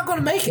 they're not going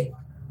to make it.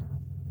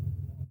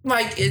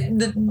 Like,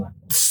 the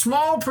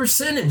small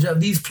percentage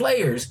of these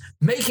players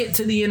make it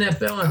to the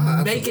NFL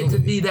and make it to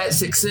be that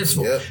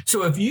successful. Yep.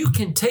 So if you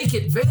can take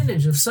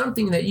advantage of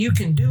something that you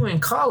can do in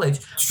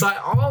college, by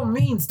all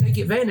means, take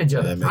advantage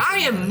of it. I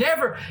am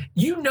never,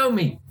 you know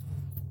me,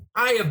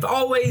 I have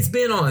always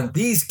been on,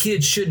 these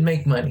kids should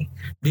make money.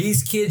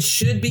 These kids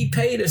should be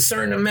paid a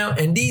certain amount,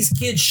 and these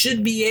kids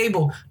should be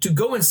able to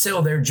go and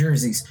sell their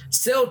jerseys,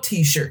 sell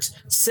T-shirts,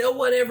 sell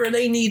whatever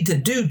they need to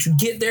do to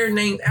get their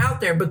name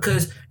out there,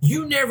 because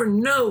you never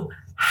know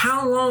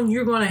how long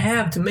you're going to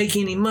have to make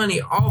any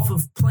money off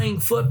of playing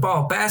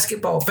football,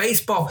 basketball,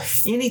 baseball,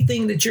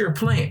 anything that you're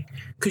playing,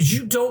 because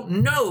you don't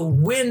know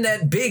when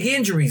that big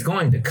injury is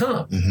going to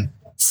come. Mm-hmm.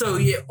 So,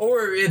 yeah,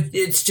 or if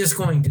it's just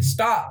going to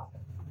stop.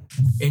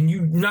 And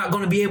you're not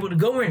going to be able to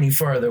go any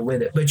further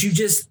with it. But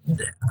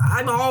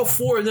I'm all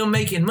for them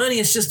making money.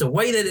 It's just the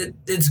way that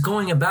it's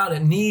going about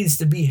it needs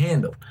to be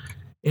handled.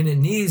 And there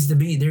needs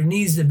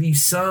to be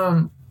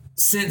some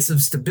sense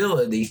of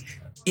stability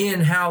in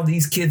how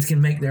these kids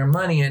can make their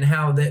money and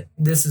how that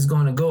this is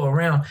going to go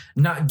around,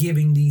 not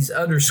giving these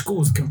other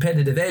schools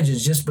competitive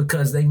edges just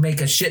because they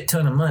make a shit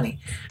ton of money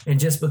and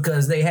just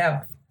because they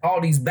have all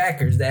these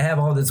backers that have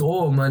all this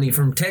oil money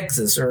from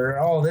Texas or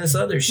all this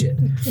other shit.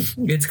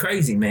 It's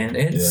crazy, man.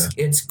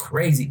 It's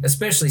crazy,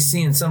 especially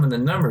seeing some of the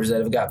numbers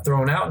that have got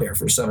thrown out there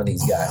for some of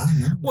these guys.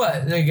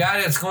 What, the guy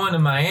that's going to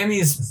Miami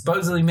is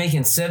supposedly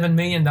making $7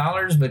 million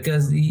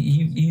because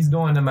he's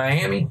going to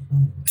Miami?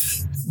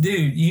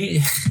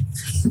 Dude,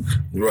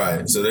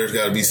 right. So there's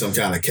got to be some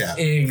kind of cap.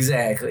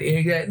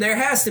 Exactly. There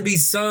has to be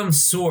some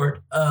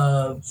sort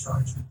of...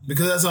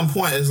 Because at some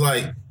point, it's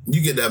like, you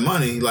get that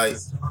money, like,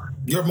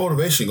 your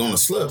motivation going to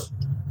slip.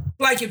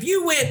 Like if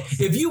you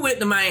went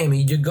to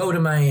Miami, you go to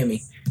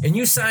Miami, and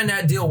you signed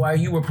that deal while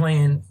you were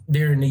playing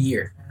during the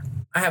year,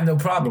 I have no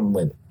problem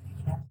with it.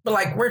 But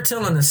like we're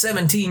telling a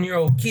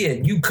 17-year-old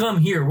kid, you come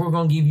here, we're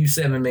going to give you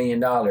 $7 million.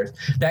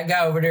 That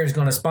guy over there is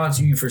going to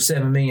sponsor you for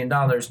 $7 million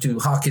to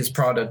hawk his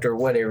product or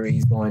whatever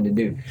he's going to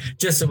do,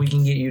 just so we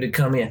can get you to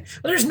come in.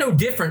 Well, there's no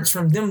difference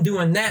from them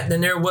doing that than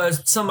there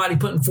was somebody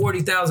putting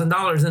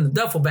 $40,000 in the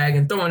duffel bag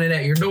and throwing it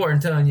at your door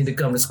and telling you to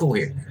come to school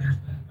here.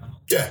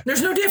 Yeah.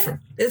 There's no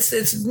different.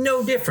 It's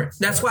no different.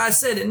 That's why I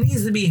said it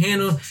needs to be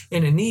handled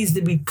and it needs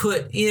to be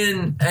put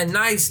in a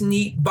nice,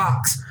 neat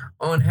box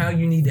on how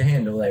you need to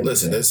handle that.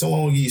 Listen, if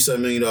someone will give you $7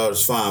 million,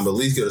 fine, but at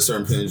least get a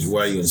certain percentage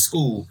while you're in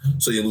school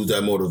so you lose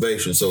that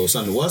motivation. So if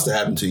something was to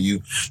happen to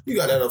you, you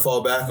got that to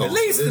fall back on. At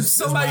least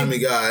this Miami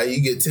guy,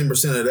 you get 10%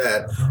 of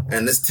that,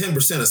 and this 10%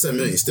 of $7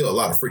 million is still a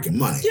lot of freaking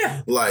money.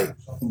 Yeah. Like,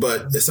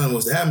 but if something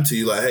was to happen to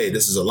you, like, hey,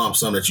 this is a lump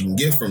sum that you can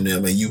get from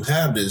them, and you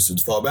have this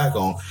to fall back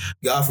on.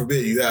 God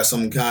forbid you have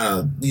some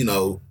kind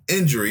of,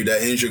 injury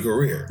that ends your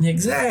career.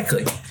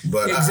 Exactly.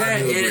 But I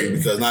do agree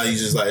because now you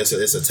just like it's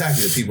a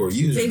tactic that people are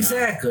using.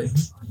 Exactly. Now.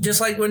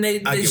 Just like when they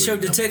showed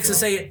the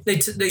Texas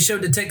they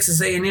showed the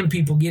Texas A&M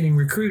people getting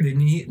recruited,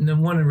 and then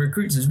one of the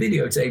recruits is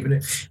videotaping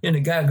it, and the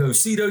guy goes,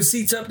 "See those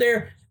seats up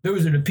there?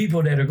 Those are the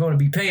people that are going to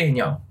be paying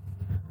y'all."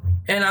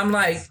 And I'm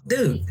like,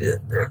 dude,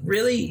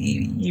 really?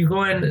 You're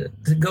going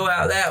to go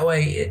out that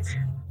way?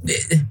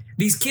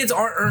 These kids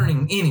aren't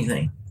earning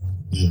anything.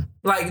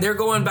 Like they're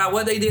going by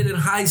what they did in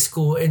high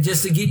school, and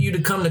just to get you to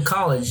come to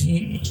college,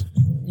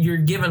 you're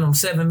giving them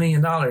 $7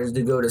 million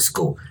to go to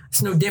school.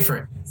 It's no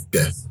different.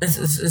 Yeah,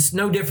 it's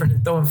no different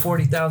than throwing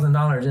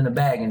 $40,000 in a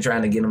bag and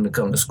trying to get them to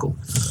come to school.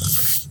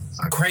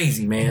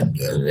 Crazy, man.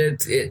 Yeah.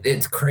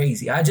 It's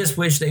crazy. I just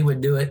wish they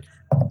would do it.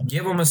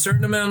 Give them a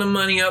certain amount of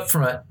money up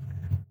front,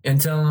 and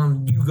tell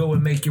them you go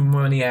and make your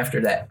money after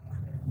that.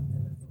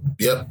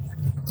 Yep,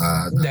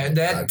 I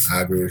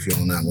agree with you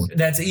on that one.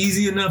 That's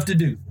easy enough to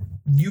do.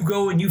 You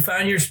go and you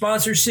find your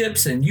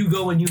sponsorships, and you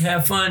go and you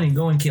have fun and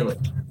go and kill it.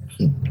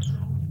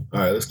 All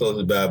right, let's close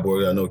the bad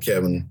boy. I know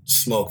Kevin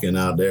smoking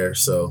out there,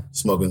 so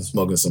smoking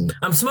some.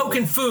 I'm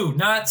smoking food,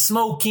 not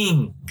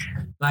smoking.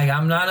 Like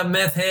I'm not a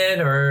meth head,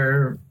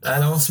 or I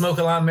don't smoke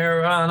a lot of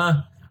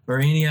marijuana or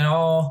any at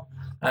all.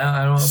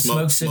 I don't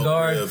smoke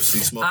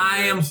cigars.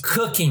 I am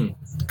cooking.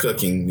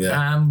 Cooking, yeah.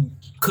 I'm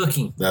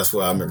cooking. That's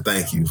why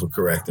thank you for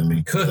correcting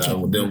me.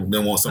 Cooking.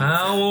 Then want some.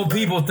 I don't want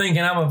people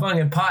thinking I'm a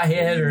fucking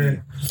pothead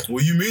or.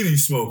 What you mean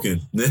he's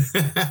smoking?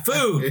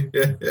 Food.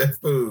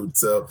 Food.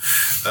 So,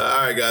 all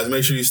right, guys,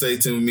 make sure you stay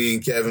tuned with me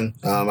and Kevin.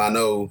 I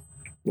know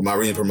with my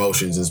reading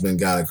promotions, it's been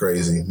kind of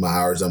crazy. My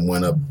hours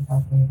went up.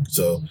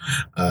 So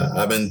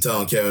I've been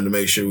telling Kevin to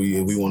make sure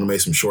we want to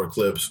make some short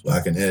clips.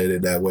 I can edit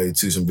it that way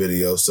to some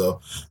videos. So,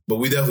 but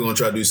we definitely going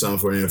to try to do something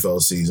for the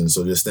NFL season.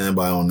 So just stand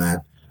by on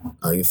that.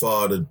 You can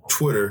follow the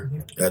Twitter.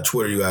 At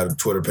Twitter, you got a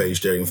Twitter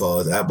page there. You can follow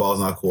us at Balls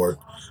Not Court.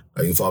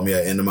 You can follow me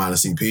at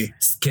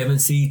N-CP. Kevin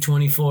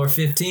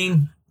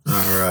C2415.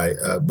 All right.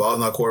 Balls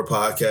Not Court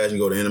podcast. You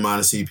go to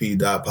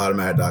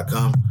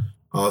N-CP.podomatic.com.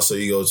 Also,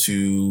 you go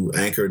to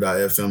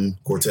anchor.fm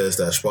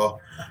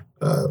Cortez-Paul.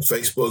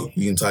 Facebook,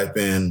 you can type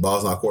in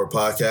Balls Not Court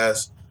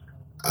podcast.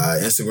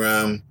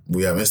 Instagram,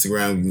 we have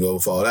Instagram. You can go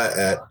follow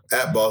that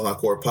at Balls Not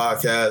Court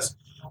podcast.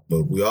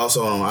 But we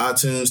also on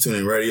iTunes,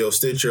 TuneIn Radio,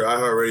 Stitcher,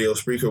 iHeartRadio,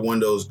 Spreaker,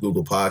 Windows,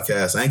 Google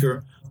Podcasts,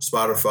 Anchor,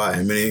 Spotify,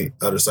 and many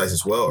other sites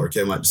as well. Or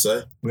Kevin like to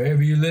say?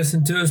 Wherever you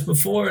listened to us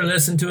before,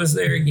 listen to us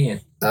there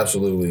again.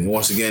 Absolutely. And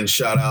once again,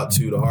 shout out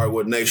to the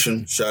Hardwood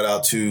Nation. Shout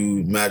out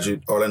to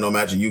Orlando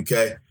Magic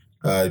UK.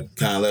 Kind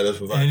of let us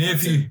provide. And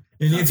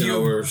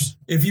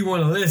if you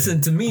want to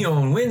listen to me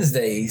on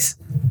Wednesdays,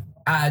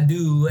 I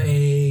do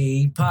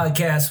a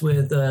podcast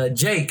with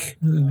Jake,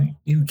 who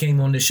came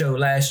on the show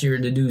last year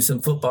to do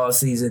some football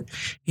season.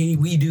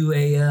 We do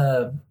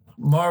a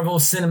Marvel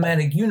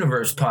Cinematic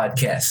Universe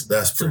podcast.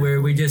 That's so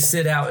where we just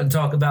sit out and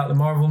talk about the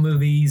Marvel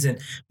movies and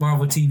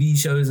Marvel TV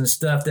shows and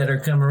stuff that are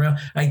coming around.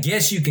 I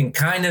guess you can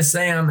kind of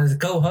say I'm a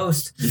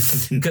co-host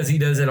because he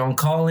does it on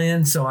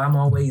call-in, so I'm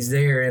always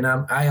there, and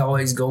I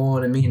always go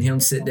on, and me and him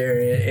sit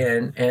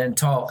there and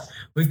talk.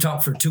 We've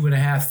talked for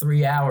 2.5,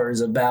 3 hours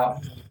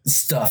about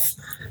stuff.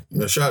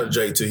 Shout out to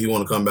Jake too. He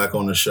want to come back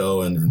on the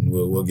show, and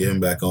we'll get him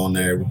back on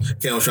there.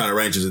 Ken was trying to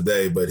arrange it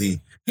today, but he's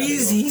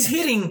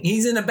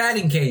in a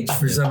batting cage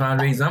for some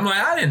odd reason. I'm like,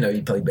 I didn't know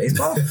you played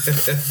baseball.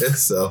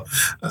 So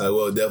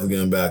we'll definitely get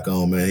him back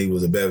on, man. He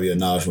was a bevy of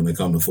knowledge when it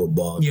comes to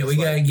football. Yeah, we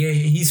gotta get.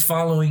 He's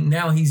following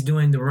now. He's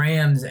doing the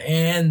Rams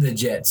and the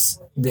Jets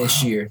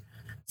this year.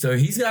 So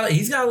he's got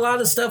a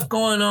lot of stuff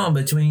going on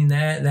between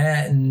that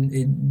and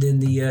then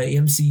the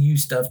MCU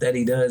stuff that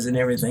he does and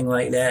everything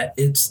like that.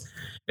 It's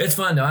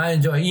fun though. I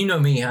enjoy. You know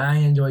me. I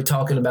enjoy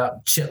talking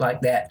about shit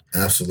like that.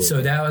 Absolutely.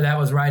 So that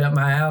was right up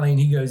my alley. And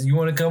he goes, "You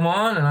want to come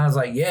on?" And I was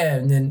like, "Yeah."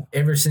 And then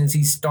ever since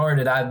he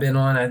started, I've been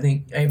on. I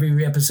think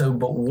every episode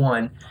but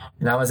one.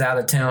 And I was out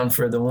of town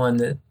for the one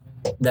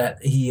that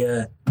he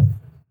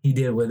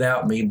did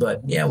without me.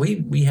 But yeah,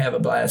 we have a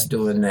blast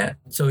doing that.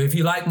 So if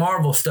you like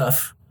Marvel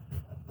stuff,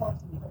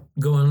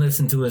 go and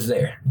listen to us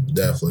there.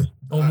 Definitely.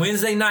 On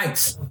Wednesday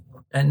nights.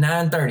 at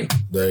 9:30.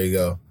 There you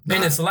go.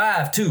 And it's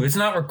live too. It's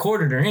not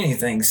recorded or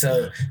anything.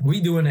 So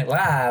we doing it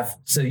live.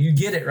 So you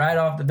get it right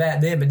off the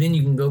bat then, but then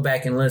you can go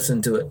back and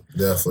listen to it.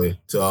 Definitely.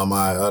 To all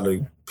my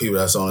other people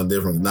that's on a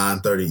different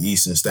 9:30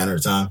 Eastern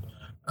Standard Time.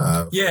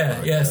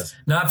 Yes.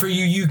 Not for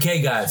you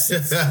UK guys.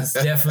 It's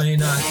definitely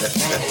not.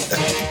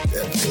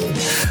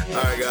 Absolutely.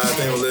 All right, guys.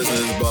 Thank you for listening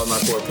to this Ball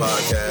Not Court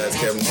podcast.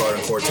 Kevin Carter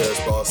and Cortez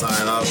Ball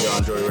signing off. Y'all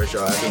enjoy the rest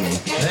of your afternoon.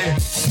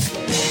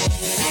 Later.